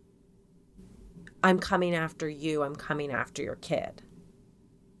 I'm coming after you. I'm coming after your kid.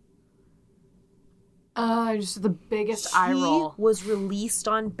 Just the biggest eye roll. He was released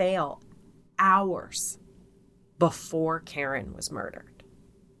on bail hours before Karen was murdered.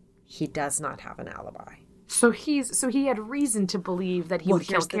 He does not have an alibi. So he had reason to believe that he would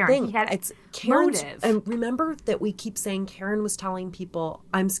kill Karen. Thing. He had motive. And remember that we keep saying Karen was telling people,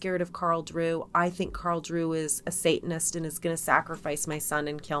 I'm scared of Carl Drew. I think Carl Drew is a Satanist and is going to sacrifice my son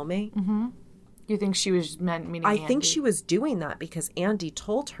and kill me. Mm-hmm. You think she was meaning I Andy? think she was doing that because Andy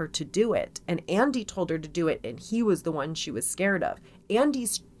told her to do it. And Andy told her to do it, and he was the one she was scared of.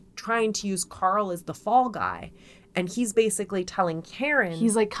 Andy's trying to use Carl as the fall guy. And he's basically telling Karen...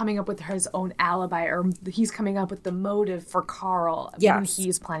 He's like coming up with his own alibi, or he's coming up with the motive for Carl. Yes. And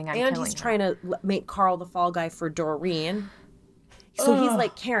he's planning on killing her. And he's trying to make Carl the fall guy for Doreen. So he's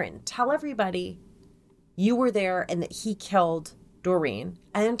like, Karen, tell everybody you were there and that he killed Doreen.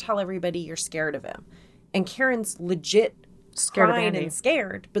 And tell everybody you're scared of him. And Karen's legit scared crying of Andy. And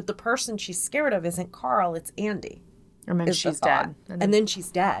scared. But the person she's scared of isn't Carl, it's Andy. And then she's dead. And then she's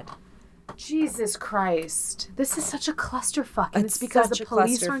dead. Jesus Christ. This is such a clusterfuck. And it's It's because such the a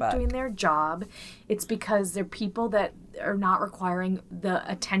police aren't clusterfuck. doing their job. It's because they're people that are not requiring the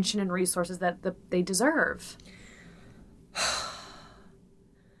attention and resources that they deserve.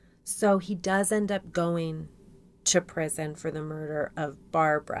 So he does end up going to prison for the murder of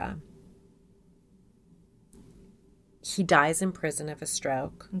Barbara. He dies in prison of a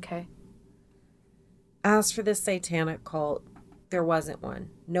stroke. Okay. As for this satanic cult, there wasn't one.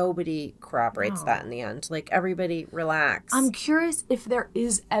 Nobody corroborates that in the end. Like, everybody relax. I'm curious if there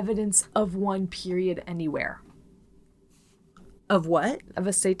is evidence of one period anywhere. Of what? Of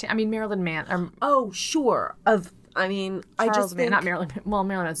a Satan. I mean, Marilyn Manson. Oh, sure. Of, I mean, I just think... Not Marilyn. Well,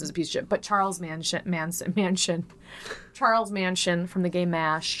 Marilyn Manson's a piece of shit, but Charles Manson. Charles Manson from the game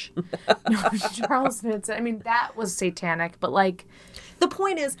MASH. No, Charles Manson. I mean, that was satanic, but like... The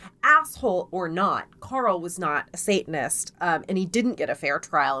point is, asshole or not, Carl was not a Satanist, and he didn't get a fair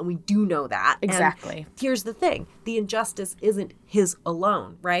trial, and we do know that. Exactly. And here's the thing. The injustice isn't his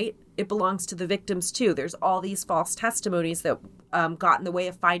alone, right? It belongs to the victims, too. There's all these false testimonies that got in the way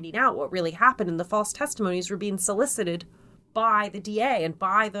of finding out what really happened, and the false testimonies were being solicited by the DA and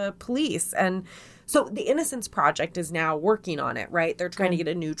by the police. And so the Innocence Project is now working on it, right? They're trying to get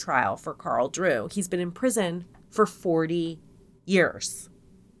a new trial for Carl Drew. He's been in prison for 40 years.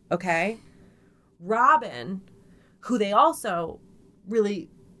 Okay? Robin, who they also really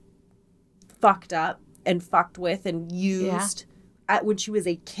fucked up and fucked with and used when she was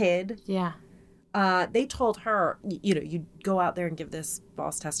a kid. Yeah. They told her, you go out there and give this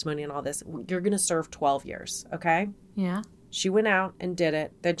false testimony and all this. You're going to serve 12 years. Okay? Yeah. She went out and did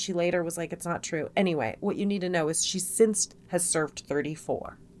it. Then she later was like, it's not true. Anyway, what you need to know is she since has served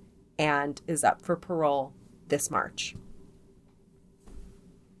 34 and is up for parole this March.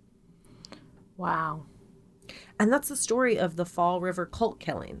 Wow. And that's the story of the Fall River cult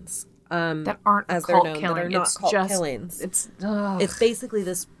killings. That aren't as cult they're known, killing. that are not It's cult just, killings. It's basically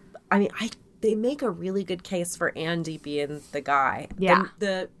this. I mean, they make a really good case for Andy being the guy. Yeah.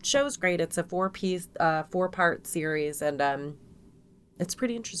 The show's great. It's a 4-part series, and it's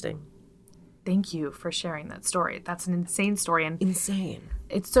pretty interesting. Thank you for sharing that story. That's an insane story, and Insane.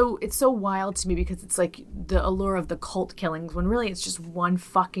 it's so wild to me because it's like the allure of the cult killings when really it's just one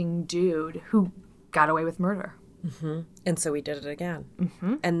fucking dude who got away with murder. Mm-hmm. And so he did it again.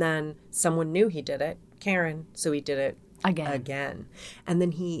 Mm-hmm. And then someone knew he did it, Karen, so he did it again. And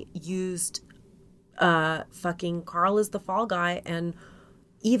then he used fucking Carl as the fall guy, and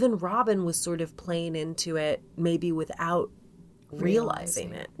even Robin was sort of playing into it maybe without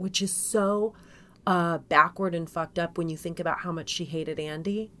realizing it, which is so backward and fucked up when you think about how much she hated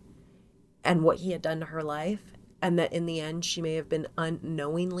Andy and what he had done to her life, and that in the end she may have been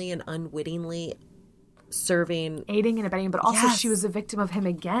unknowingly and unwittingly aiding and abetting, but also she was a victim of him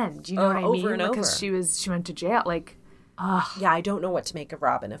again. Do you know what I mean? Over and because over. she went to jail. Like, yeah, I don't know what to make of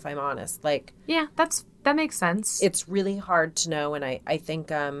Robin, if I'm honest. Like, yeah, that makes sense. It's really hard to know, and I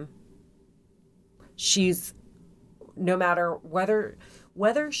think she's, no matter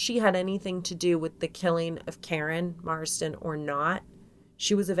whether she had anything to do with the killing of Karen Marston or not,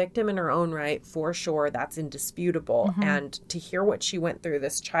 she was a victim in her own right, for sure. That's indisputable. Mm-hmm. And to hear what she went through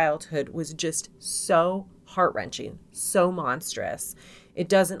this childhood was just so heart-wrenching, so monstrous. It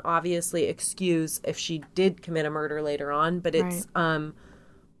doesn't obviously excuse if she did commit a murder later on, but it's,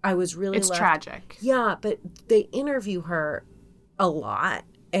 I was really It's tragic. Yeah, but they interview her a lot,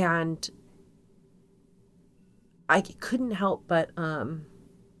 and I couldn't help but, I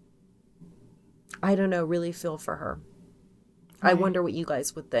don't know, really feel for her. I wonder what you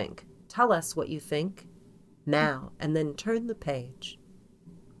guys would think. Tell us what you think now, and then turn the page.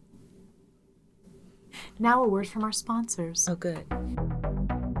 Now a word from our sponsors. Oh, good.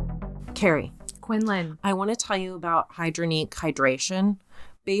 Carrie. Quinlan. I want to tell you about Hydronique Hydration.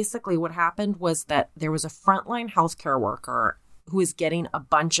 Basically, what happened was that there was a frontline healthcare worker who was getting a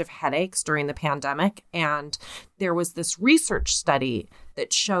bunch of headaches during the pandemic. And there was this research study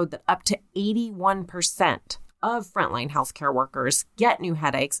that showed that up to 81% of frontline healthcare workers get new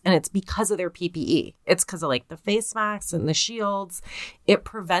headaches, and it's because of their PPE. It's because of like the face masks and the shields. It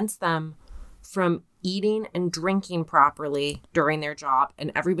prevents them from eating and drinking properly during their job,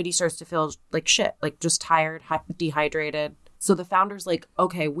 and everybody starts to feel like shit, like just tired, dehydrated. So the founder's like,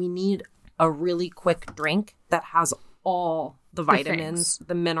 okay, we need a really quick drink that has all the vitamins,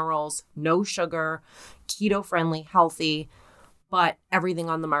 the minerals, no sugar, keto-friendly, healthy, but everything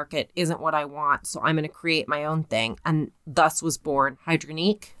on the market isn't what I want, so I'm going to create my own thing. And thus was born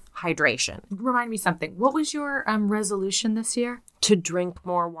Hydronique Hydration. Remind me something. What was your resolution this year? to drink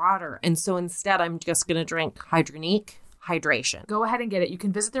more water. And so instead, I'm just going to drink Hydronique Hydration. Go ahead and get it. You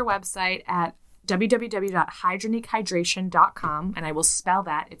can visit their website at www.hydroniquehydration.com, and I will spell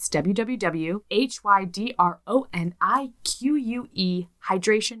that. It's www.hydronique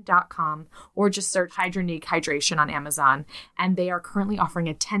hydration.com, or just search Hydronique Hydration on Amazon. And they are currently offering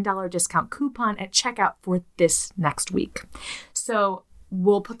a $10 discount coupon at checkout for this next week. So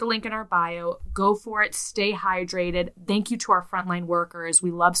we'll put the link in our bio. Go for it. Stay hydrated. Thank you to our frontline workers.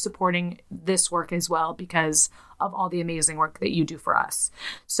 We love supporting this work as well because of all the amazing work that you do for us.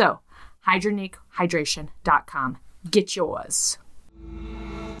 So hydroniquehydration.com. Get yours.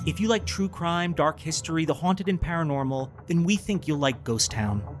 If you like true crime, dark history, the haunted, and paranormal, then we think you'll like Ghost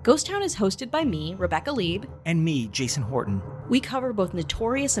Town. Ghost Town is hosted by me, Rebecca Lieb. And me, Jason Horton. We cover both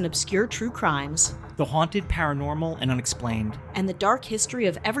notorious and obscure true crimes, the haunted, paranormal, and unexplained, and the dark history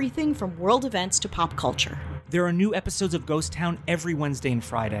of everything from world events to pop culture. There are new episodes of Ghost Town every Wednesday and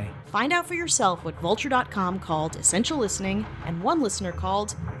Friday. Find out for yourself what Vulture.com called essential listening and one listener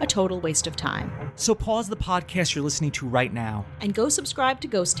called a total waste of time. So pause the podcast you're listening to right now. And go subscribe to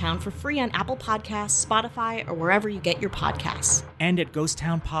Ghost Town for free on Apple Podcasts, Spotify, or wherever you get your podcasts. And at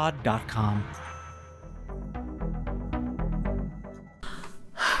ghosttownpod.com.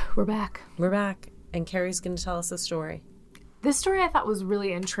 We're back. We're back. And Carrie's going to tell us a story. This story I thought was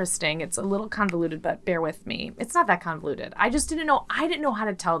really interesting. It's a little convoluted, but bear with me. It's not that convoluted. I didn't know how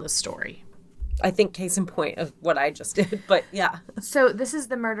to tell this story. I think case in point of what I just did, but yeah. So this is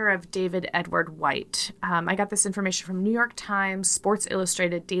the murder of David Edward White. I got this information from New York Times, Sports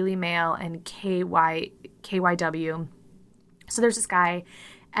Illustrated, Daily Mail, and KYW. So there's this guy,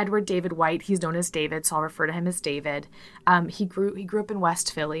 Edward David White. He's known as David, so I'll refer to him as David. He grew up in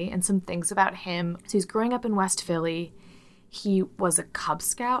West Philly, and some things about him. So he's growing up in West Philly. He was a Cub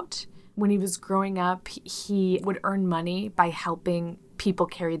Scout. When he was growing up, he would earn money by helping people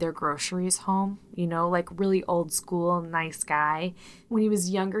carry their groceries home, like really old school, nice guy. When he was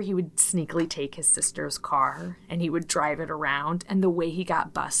younger, he would sneakily take his sister's car and he would drive it around. And the way he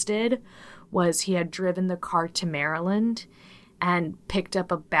got busted was he had driven the car to Maryland and picked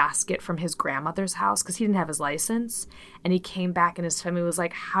up a basket from his grandmother's house because he didn't have his license. And he came back and his family was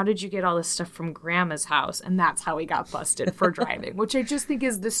like, how did you get all this stuff from grandma's house? And that's how he got busted for driving, which I just think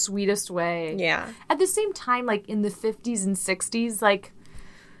is the sweetest way. Yeah. At the same time, like in the 50s and 60s, like,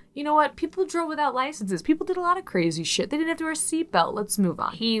 you know what? People drove without licenses. People did a lot of crazy shit. They didn't have to wear a seatbelt. Let's move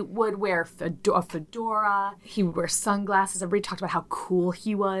on. He would wear a fedora. He would wear sunglasses. Everybody talked about how cool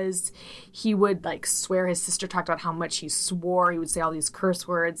he was. He would swear. His sister talked about how much he swore. He would say all these curse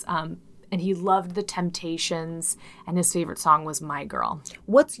words. And he loved the Temptations. And his favorite song was My Girl.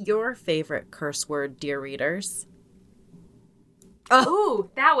 What's your favorite curse word, dear readers? Ooh,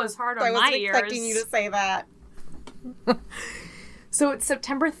 that was hard on my ears. I wasn't expecting you to say that. So it's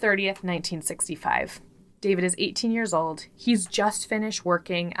September 30th, 1965. David is 18 years old. He's just finished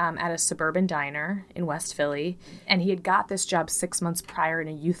working at a suburban diner in West Philly, and he had got this job 6 months prior in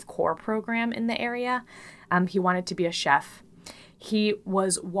a youth corps program in the area. He wanted to be a chef. He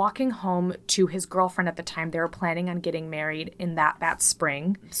was walking home to his girlfriend at the time. They were planning on getting married in that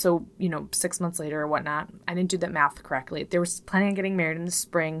spring. So, 6 months later or whatnot. I didn't do that math correctly. They were planning on getting married in the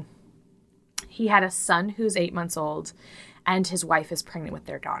spring. He had a son who's 8 months old, and his wife is pregnant with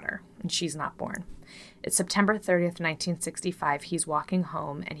their daughter, and she's not born. It's September 30th, 1965. He's walking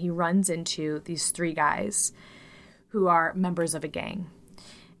home, and he runs into these three guys who are members of a gang,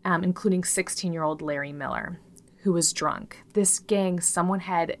 including 16-year-old Larry Miller, who was drunk. This gang, someone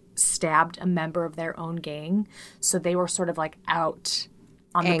had stabbed a member of their own gang, so they were sort of out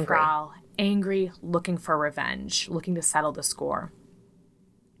on the prowl, angry, looking for revenge, looking to settle the score.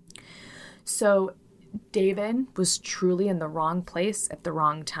 So David was truly in the wrong place at the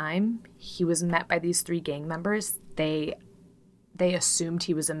wrong time. He was met by these three gang members. They assumed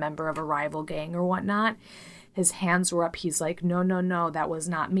he was a member of a rival gang or whatnot. His hands were up. He's like, no, that was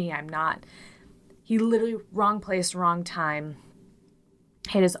not me. I'm not. He literally, wrong place, wrong time.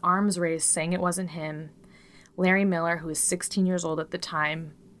 Had his arms raised, saying it wasn't him. Larry Miller, who was 16 years old at the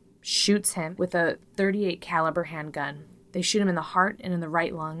time, shoots him with a .38 caliber handgun. They shoot him in the heart and in the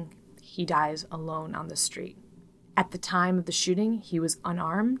right lung. He dies alone on the street. At the time of the shooting, he was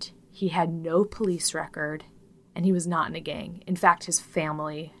unarmed. He had no police record, and he was not in a gang. In fact, his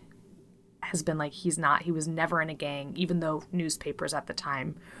family has been like, he was never in a gang, even though newspapers at the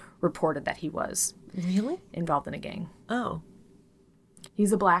time reported that he was really involved in a gang. Oh.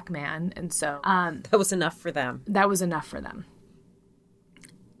 He's a black man, and so... that was enough for them. That was enough for them.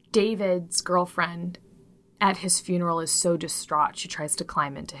 David's girlfriend at his funeral is so distraught, she tries to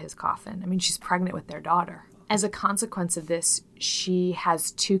climb into his coffin. I mean, she's pregnant with their daughter. As a consequence of this, she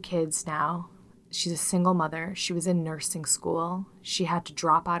has 2 kids now. She's a single mother. She was in nursing school. She had to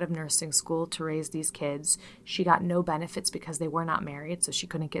drop out of nursing school to raise these kids. She got no benefits because they were not married, so she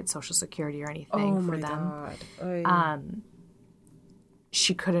couldn't get Social Security or anything for them. God.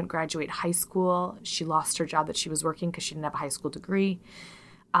 She couldn't graduate high school. She lost her job that she was working because she didn't have a high school degree.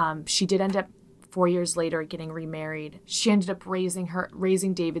 She did end up 4 years later getting remarried. She ended up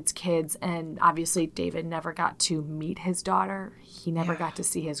raising David's kids, and obviously David never got to meet his daughter. He never got to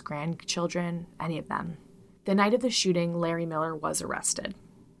see his grandchildren, any of them. The night of the shooting, Larry Miller was arrested.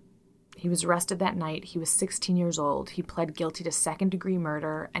 He was arrested that night. He was 16 years old. He pled guilty to second-degree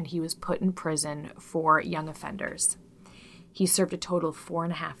murder, and he was put in prison for young offenders. He served a total of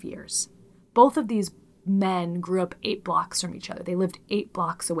 4.5 years. Both of these men grew up 8 blocks from each other. They lived 8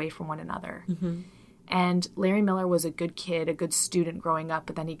 blocks away from one another. Mm-hmm. And Larry Miller was a good kid, a good student growing up,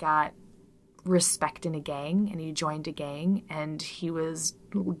 but then he got respect in a gang, and he joined a gang, and he was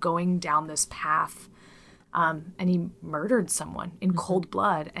going down this path, and he murdered someone in cold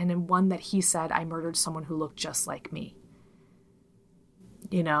blood, and in one that he said, I murdered someone who looked just like me.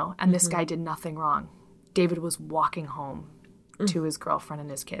 And this guy did nothing wrong. David was walking home to his girlfriend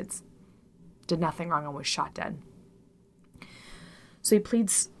and his kids. Did nothing wrong and was shot dead. So he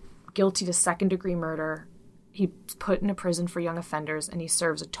pleads guilty to second-degree murder. He's put in a prison for young offenders, and he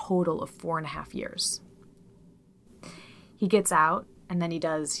serves a total of 4.5 years. He gets out, and then he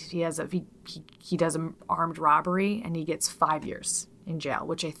does an armed robbery, and he gets 5 years in jail,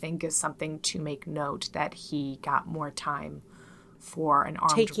 which I think is something to make note, that he got more time for an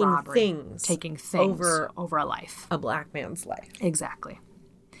armed robbery. Taking things over a life. A black man's life. Exactly.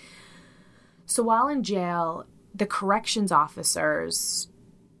 So while in jail, the corrections officers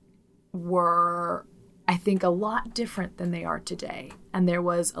were, I think, a lot different than they are today. And there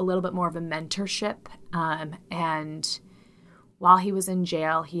was a little bit more of a mentorship. And while he was in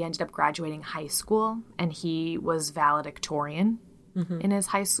jail, he ended up graduating high school, and he was valedictorian in his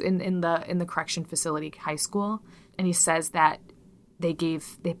high in the correction facility high school. And he says that they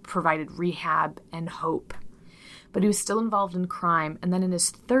provided rehab and hope. But he was still involved in crime. And then in his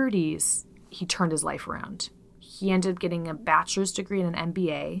 30s, he turned his life around. He ended up getting a bachelor's degree and an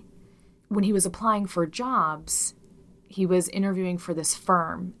MBA. When he was applying for jobs, he was interviewing for this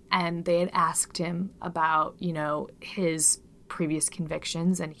firm, and they had asked him about, his previous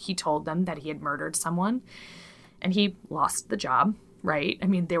convictions, and he told them that he had murdered someone, and he lost the job, right? I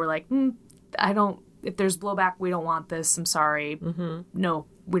mean, they were like, if there's blowback, we don't want this. I'm sorry. No,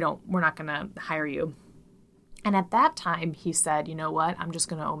 we're not going to hire you. And at that time, he said, you know what? I'm just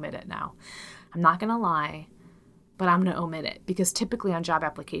going to omit it now. I'm not going to lie, but I'm going to omit it. Because typically on job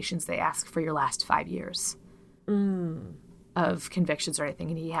applications, they ask for your last 5 years of convictions or anything,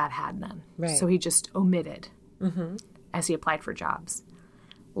 and he had none. Right. So he just omitted as he applied for jobs.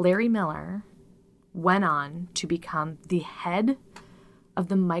 Larry Miller went on to become the head of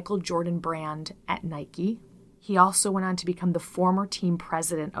the Michael Jordan brand at Nike. He also went on to become the former team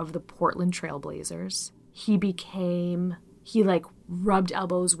president of the Portland Trail Blazers. He rubbed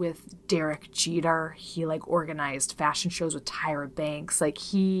elbows with Derek Jeter. He organized fashion shows with Tyra Banks.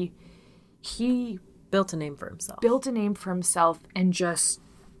 He built a name for himself. And just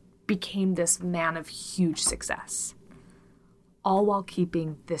became this man of huge success. All while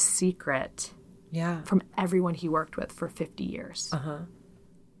keeping this secret from everyone he worked with for 50 years.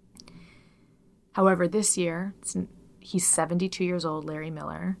 However, this year, he's 72 years old, Larry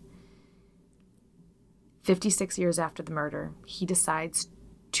Miller. 56 years after the murder, he decides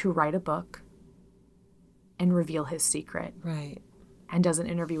to write a book and reveal his secret. Right. And does an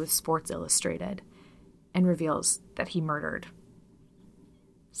interview with Sports Illustrated and reveals that he murdered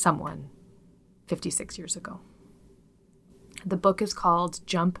someone 56 years ago. The book is called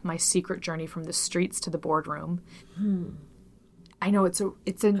Jump: My Secret Journey from the Streets to the Boardroom. I know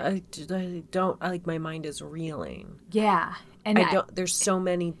my mind is reeling. Yeah. And there's so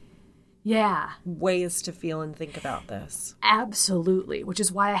many ways to feel and think about this. Absolutely. Which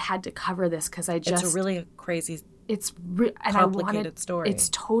is why I had to cover this, because it's a really crazy, complicated story. It's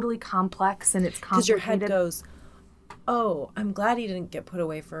totally complex, and it's complicated. Because your head goes, oh, I'm glad he didn't get put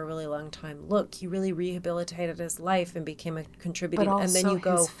away for a really long time. Look, he really rehabilitated his life and became a contributing. But also and then you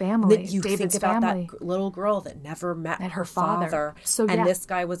go, his family, you David's think about family. That little girl that never met her father. And this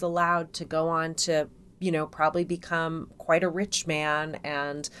guy was allowed to go on to, probably become quite a rich man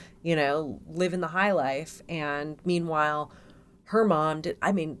and, live in the high life. And meanwhile, her mom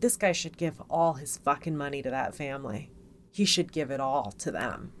this guy should give all his fucking money to that family. He should give it all to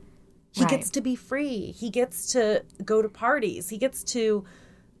them. He gets to be free. He gets to go to parties. He gets to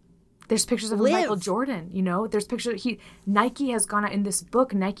There's pictures of Michael Jordan, you know? There's pictures. Nike has gone out in this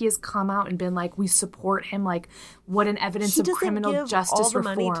book. Nike has come out and been like, we support him. Like, what an evidence of criminal justice reform.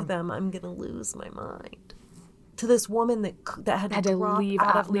 All the money to them. I'm going to lose my mind. To this woman that had to leave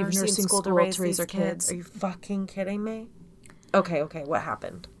out of nursing school to raise her kids. Are you fucking kidding me? Okay. What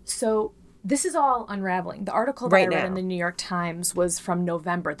happened? So this is all unraveling. The article that I read in the New York Times was from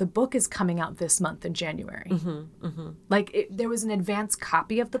November. The book is coming out this month in January. Like, there was an advance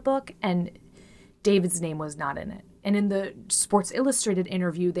copy of the book, and David's name was not in it. And in the Sports Illustrated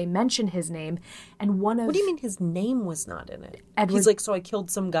interview, they mentioned his name, and one of... What do you mean his name was not in it? Edward... He's like, so I killed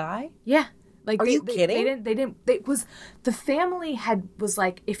some guy? Yeah. Like, Are you kidding? The family was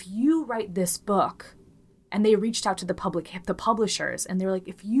like, if you write this book... And they reached out to the publishers, and they were like,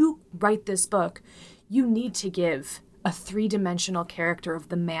 if you write this book, you need to give a three-dimensional character of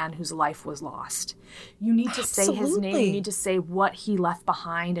the man whose life was lost. You need to say his name. You need to say what he left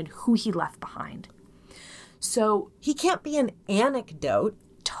behind and who he left behind. So he can't be an anecdote.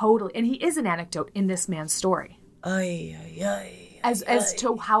 Totally. And he is an anecdote in this man's story. As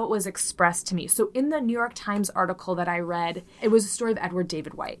to how it was expressed to me. So in the New York Times article that I read, it was a story of Edward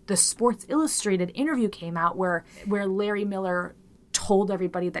David White. The Sports Illustrated interview came out where Larry Miller told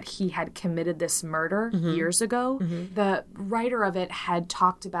everybody that he had committed this murder years ago. The writer of it had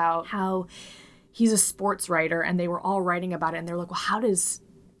talked about how he's a sports writer, and they were all writing about it, and they're like, well, how does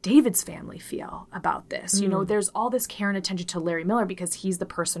David's family feel about this? You know, there's all this care and attention to Larry Miller because he's the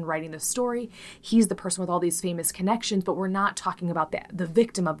person writing the story. He's the person with all these famous connections, but we're not talking about the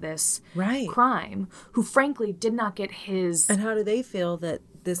victim of this crime, who frankly did not get his... And how do they feel that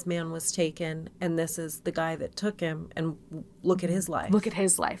this man was taken and this is the guy that took him, and look at his life? Look at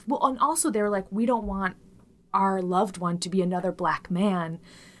his life. Well, and also they were like, we don't want our loved one to be another black man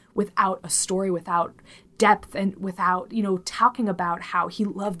without a story, without depth, and without, you know, talking about how he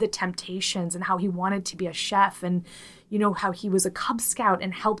loved the Temptations and how he wanted to be a chef, and, you know, how he was a Cub Scout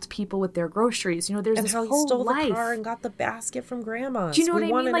and helped people with their groceries. You know, there's this whole life. And how he stole the car and got the basket from grandma's. Do you know what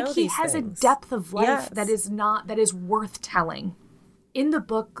I mean? Like, he has a depth of life that is worth telling. In the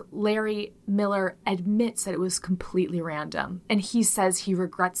book, Larry Miller admits that it was completely random. And he says he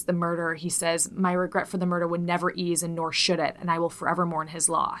regrets the murder. He says, my regret for the murder would never ease, and nor should it, and I will forever mourn his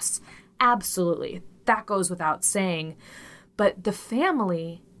loss. Absolutely. That goes without saying. But the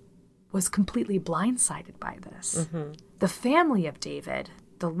family was completely blindsided by this. The family of David,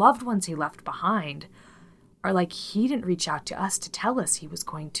 the loved ones he left behind, are like, he didn't reach out to us to tell us he was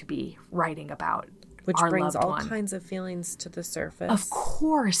going to be writing about Which our brings loved all one. Kinds of feelings to the surface. Of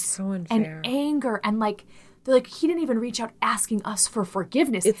course. So unfair. And anger. And like, they're like, he didn't even reach out asking us for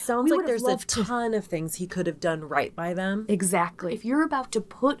forgiveness. It sounds like there's a ton of things he could have done right by them. Exactly. If you're about to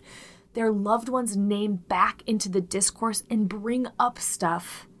put their loved one's name back into the discourse and bring up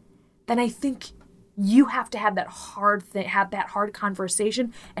stuff, then I think you have to have that hard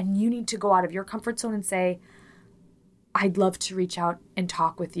conversation, and you need to go out of your comfort zone and say, I'd love to reach out and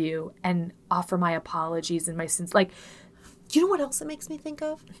talk with you and offer my apologies and my sins. Like, you know what else it makes me think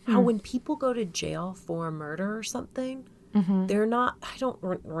of? How when people go to jail for murder or something, they're not, I don't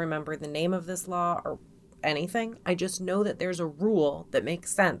remember the name of this law or anything. I just know that there's a rule that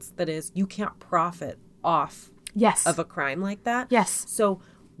makes sense. That is, you can't profit off of a crime like that. Yes. So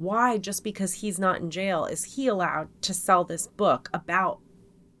why, just because he's not in jail, is he allowed to sell this book about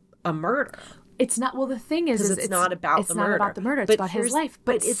a murder? It's not. Well, the thing is it's not about the murder. It's not about the murder. It's about his life.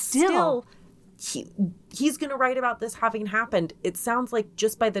 But it's still he's going to write about this having happened. It sounds like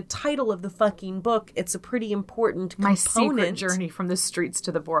just by the title of the fucking book, it's a pretty important component. My secret journey from the streets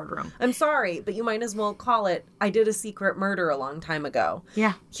to the boardroom. I'm sorry, but you might as well call it, I did a secret murder a long time ago.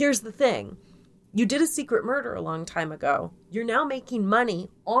 Yeah. Here's the thing. You did a secret murder a long time ago. You're now making money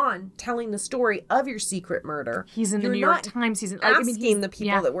on telling the story of your secret murder. He's in the New York Times. He's asking the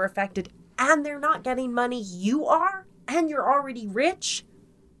people that were affected, and they're not getting money. You are, and you're already rich.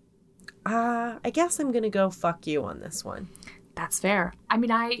 I guess I'm going to go fuck you on this one. That's fair. I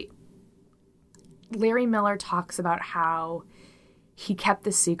mean, Larry Miller talks about how he kept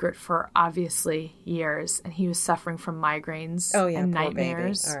the secret for obviously years, and he was suffering from migraines and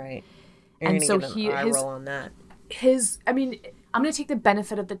nightmares. Baby. All right. And so roll on that. I'm going to take the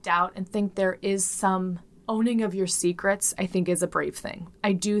benefit of the doubt and think there is some owning of your secrets, I think, is a brave thing.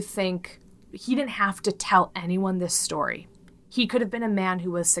 I do think he didn't have to tell anyone this story. He could have been a man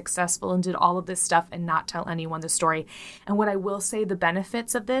who was successful and did all of this stuff and not tell anyone the story. And what I will say, the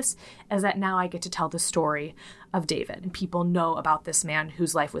benefits of this is that now I get to tell the story of David. And people know about this man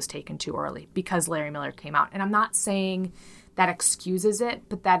whose life was taken too early because Larry Miller came out. And I'm not saying that excuses it,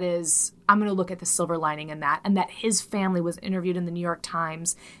 but that is, I'm going to look at the silver lining in that, and that his family was interviewed in the New York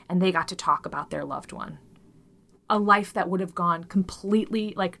Times and they got to talk about their loved one. A life that would have gone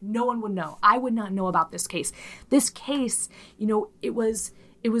completely, like, no one would know. I would not know about this case. This case, you know, it was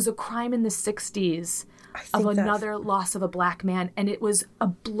a crime in the 60s of another loss of a black man, and it was a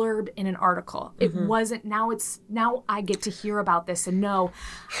blurb in an article. It wasn't, now I get to hear about this and know.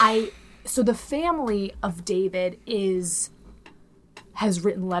 So the family of David has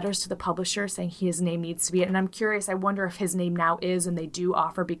written letters to the publisher saying his name needs to be it. And I'm curious, I wonder if his name now is, and they do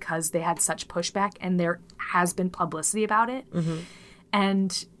offer because they had such pushback and there has been publicity about it.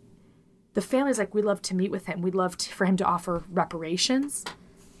 And the family's like, we'd love to meet with him. We'd love for him to offer reparations.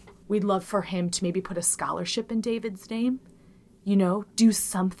 We'd love for him to maybe put a scholarship in David's name, you know, do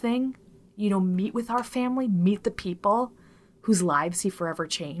something, you know, meet with our family, meet the people whose lives he forever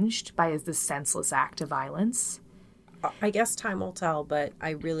changed by this senseless act of violence. I guess time will tell, but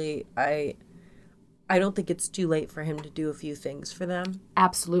I don't think it's too late for him to do a few things for them.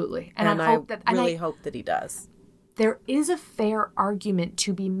 Absolutely. And I hope that he does. There is a fair argument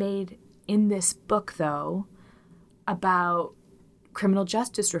to be made in this book, though, about criminal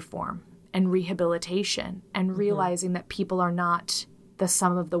justice reform and rehabilitation and realizing that people are not the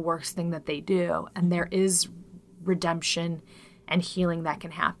sum of the worst thing that they do. And there is redemption and healing that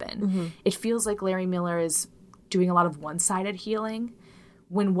can happen. It feels like Larry Miller is doing a lot of one-sided healing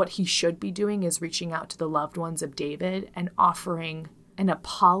when what he should be doing is reaching out to the loved ones of David and offering an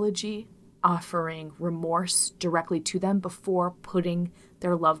apology, offering remorse directly to them before putting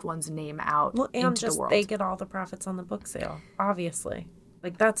their loved one's name out into the world. They get all the profits on the book sale, obviously.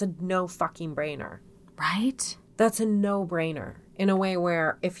 Like, that's a no fucking brainer. Right? That's a no-brainer. In a way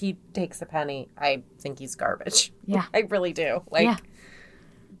where if he takes a penny, I think he's garbage. Yeah. I really do. Like, yeah.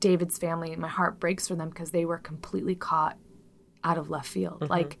 David's family, my heart breaks for them because they were completely caught out of left field.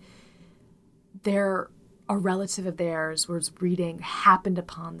 Like, a relative of theirs happened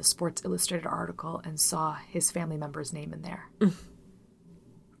upon the Sports Illustrated article and saw his family member's name in there.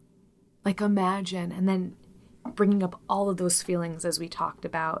 Like, imagine, and then bringing up all of those feelings as we talked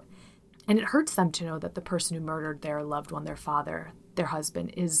about. And it hurts them to know that the person who murdered their loved one, their father, their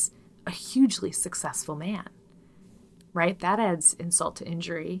husband, is a hugely successful man, right? That adds insult to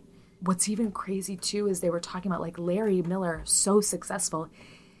injury. What's even crazy, too, is they were talking about, like, Larry Miller, so successful.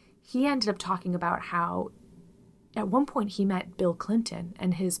 He ended up talking about how at one point he met Bill Clinton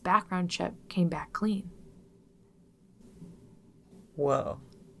and his background check came back clean. Whoa.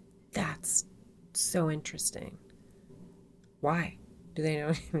 That's so interesting. Why? Do they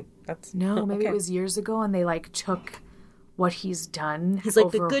know? No, maybe it was years ago, and they, like, took what he's done. He's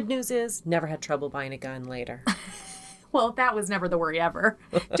like, the good news is, never had trouble buying a gun later. Well, that was never the worry ever.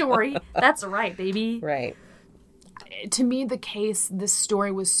 Don't worry. That's right, baby. Right. To me, this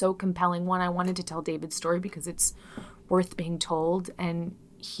story was so compelling. One, I wanted to tell David's story because it's worth being told, and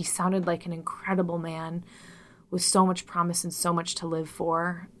he sounded like an incredible man with so much promise and so much to live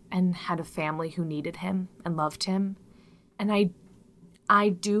for, and had a family who needed him and loved him. And I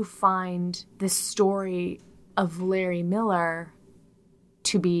do find this story of Larry Miller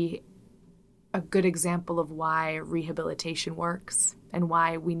to be a good example of why rehabilitation works and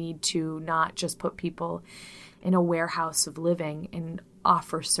why we need to not just put people in a warehouse of living and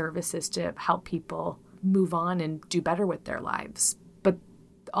offer services to help people move on and do better with their lives. But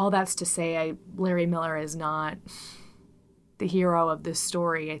all that's to say, Larry Miller is not the hero of this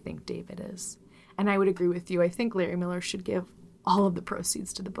story. I think David is. And I would agree with you. I think Larry Miller should give all of the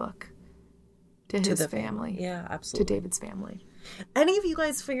proceeds to the book, to his family. Yeah, absolutely. To David's family. Any of you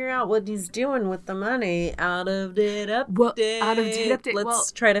guys figure out what he's doing with the money out of Date Update? Well, out of Date Update.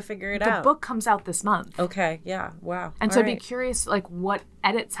 Let's try to figure it out. The book comes out this month. Okay, yeah, wow. And so I'd be curious, like, what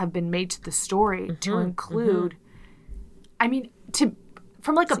edits have been made to the story to include. I mean,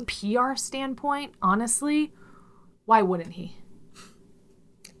 from like a PR standpoint, honestly, why wouldn't he?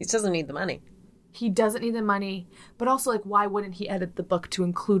 He doesn't need the money. He doesn't need the money, but also, like, why wouldn't he edit the book to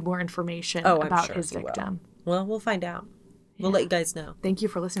include more information about his victim? Well, we'll find out. We'll let you guys know. Thank you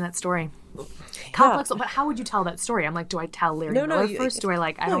for listening to that story. Complex, but how would you tell that story? I'm like, do I tell Larry Miller first? Do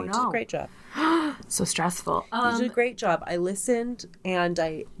I I don't know. You did a great job. So stressful. You did a great job. I listened and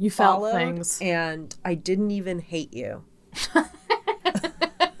you felt things, and I didn't even hate you.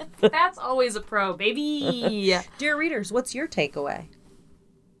 That's always a pro, baby. Dear readers, what's your takeaway?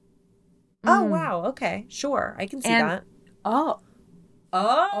 Oh, wow. Okay. Sure. I can see that. Oh,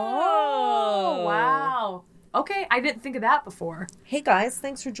 wow. Okay. I didn't think of that before. Hey, guys.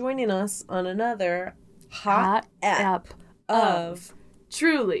 Thanks for joining us on another hot ep of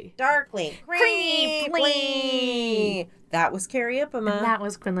Truly Darkly Creeply. That was Carrie Ipama. And that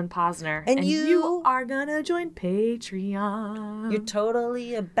was Quinlan Posner. And you are gonna join Patreon. You're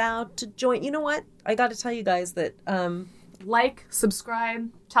totally about to join. You know what? I got to tell you guys that like, subscribe,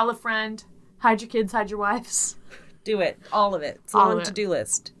 tell a friend, hide your kids, hide your wives. do it. All of it. It's a long to-do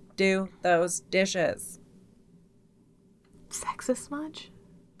list. Do those dishes. Sexist much?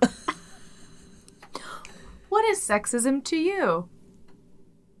 What is sexism to you?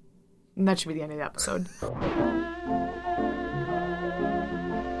 And that should be the end of the episode.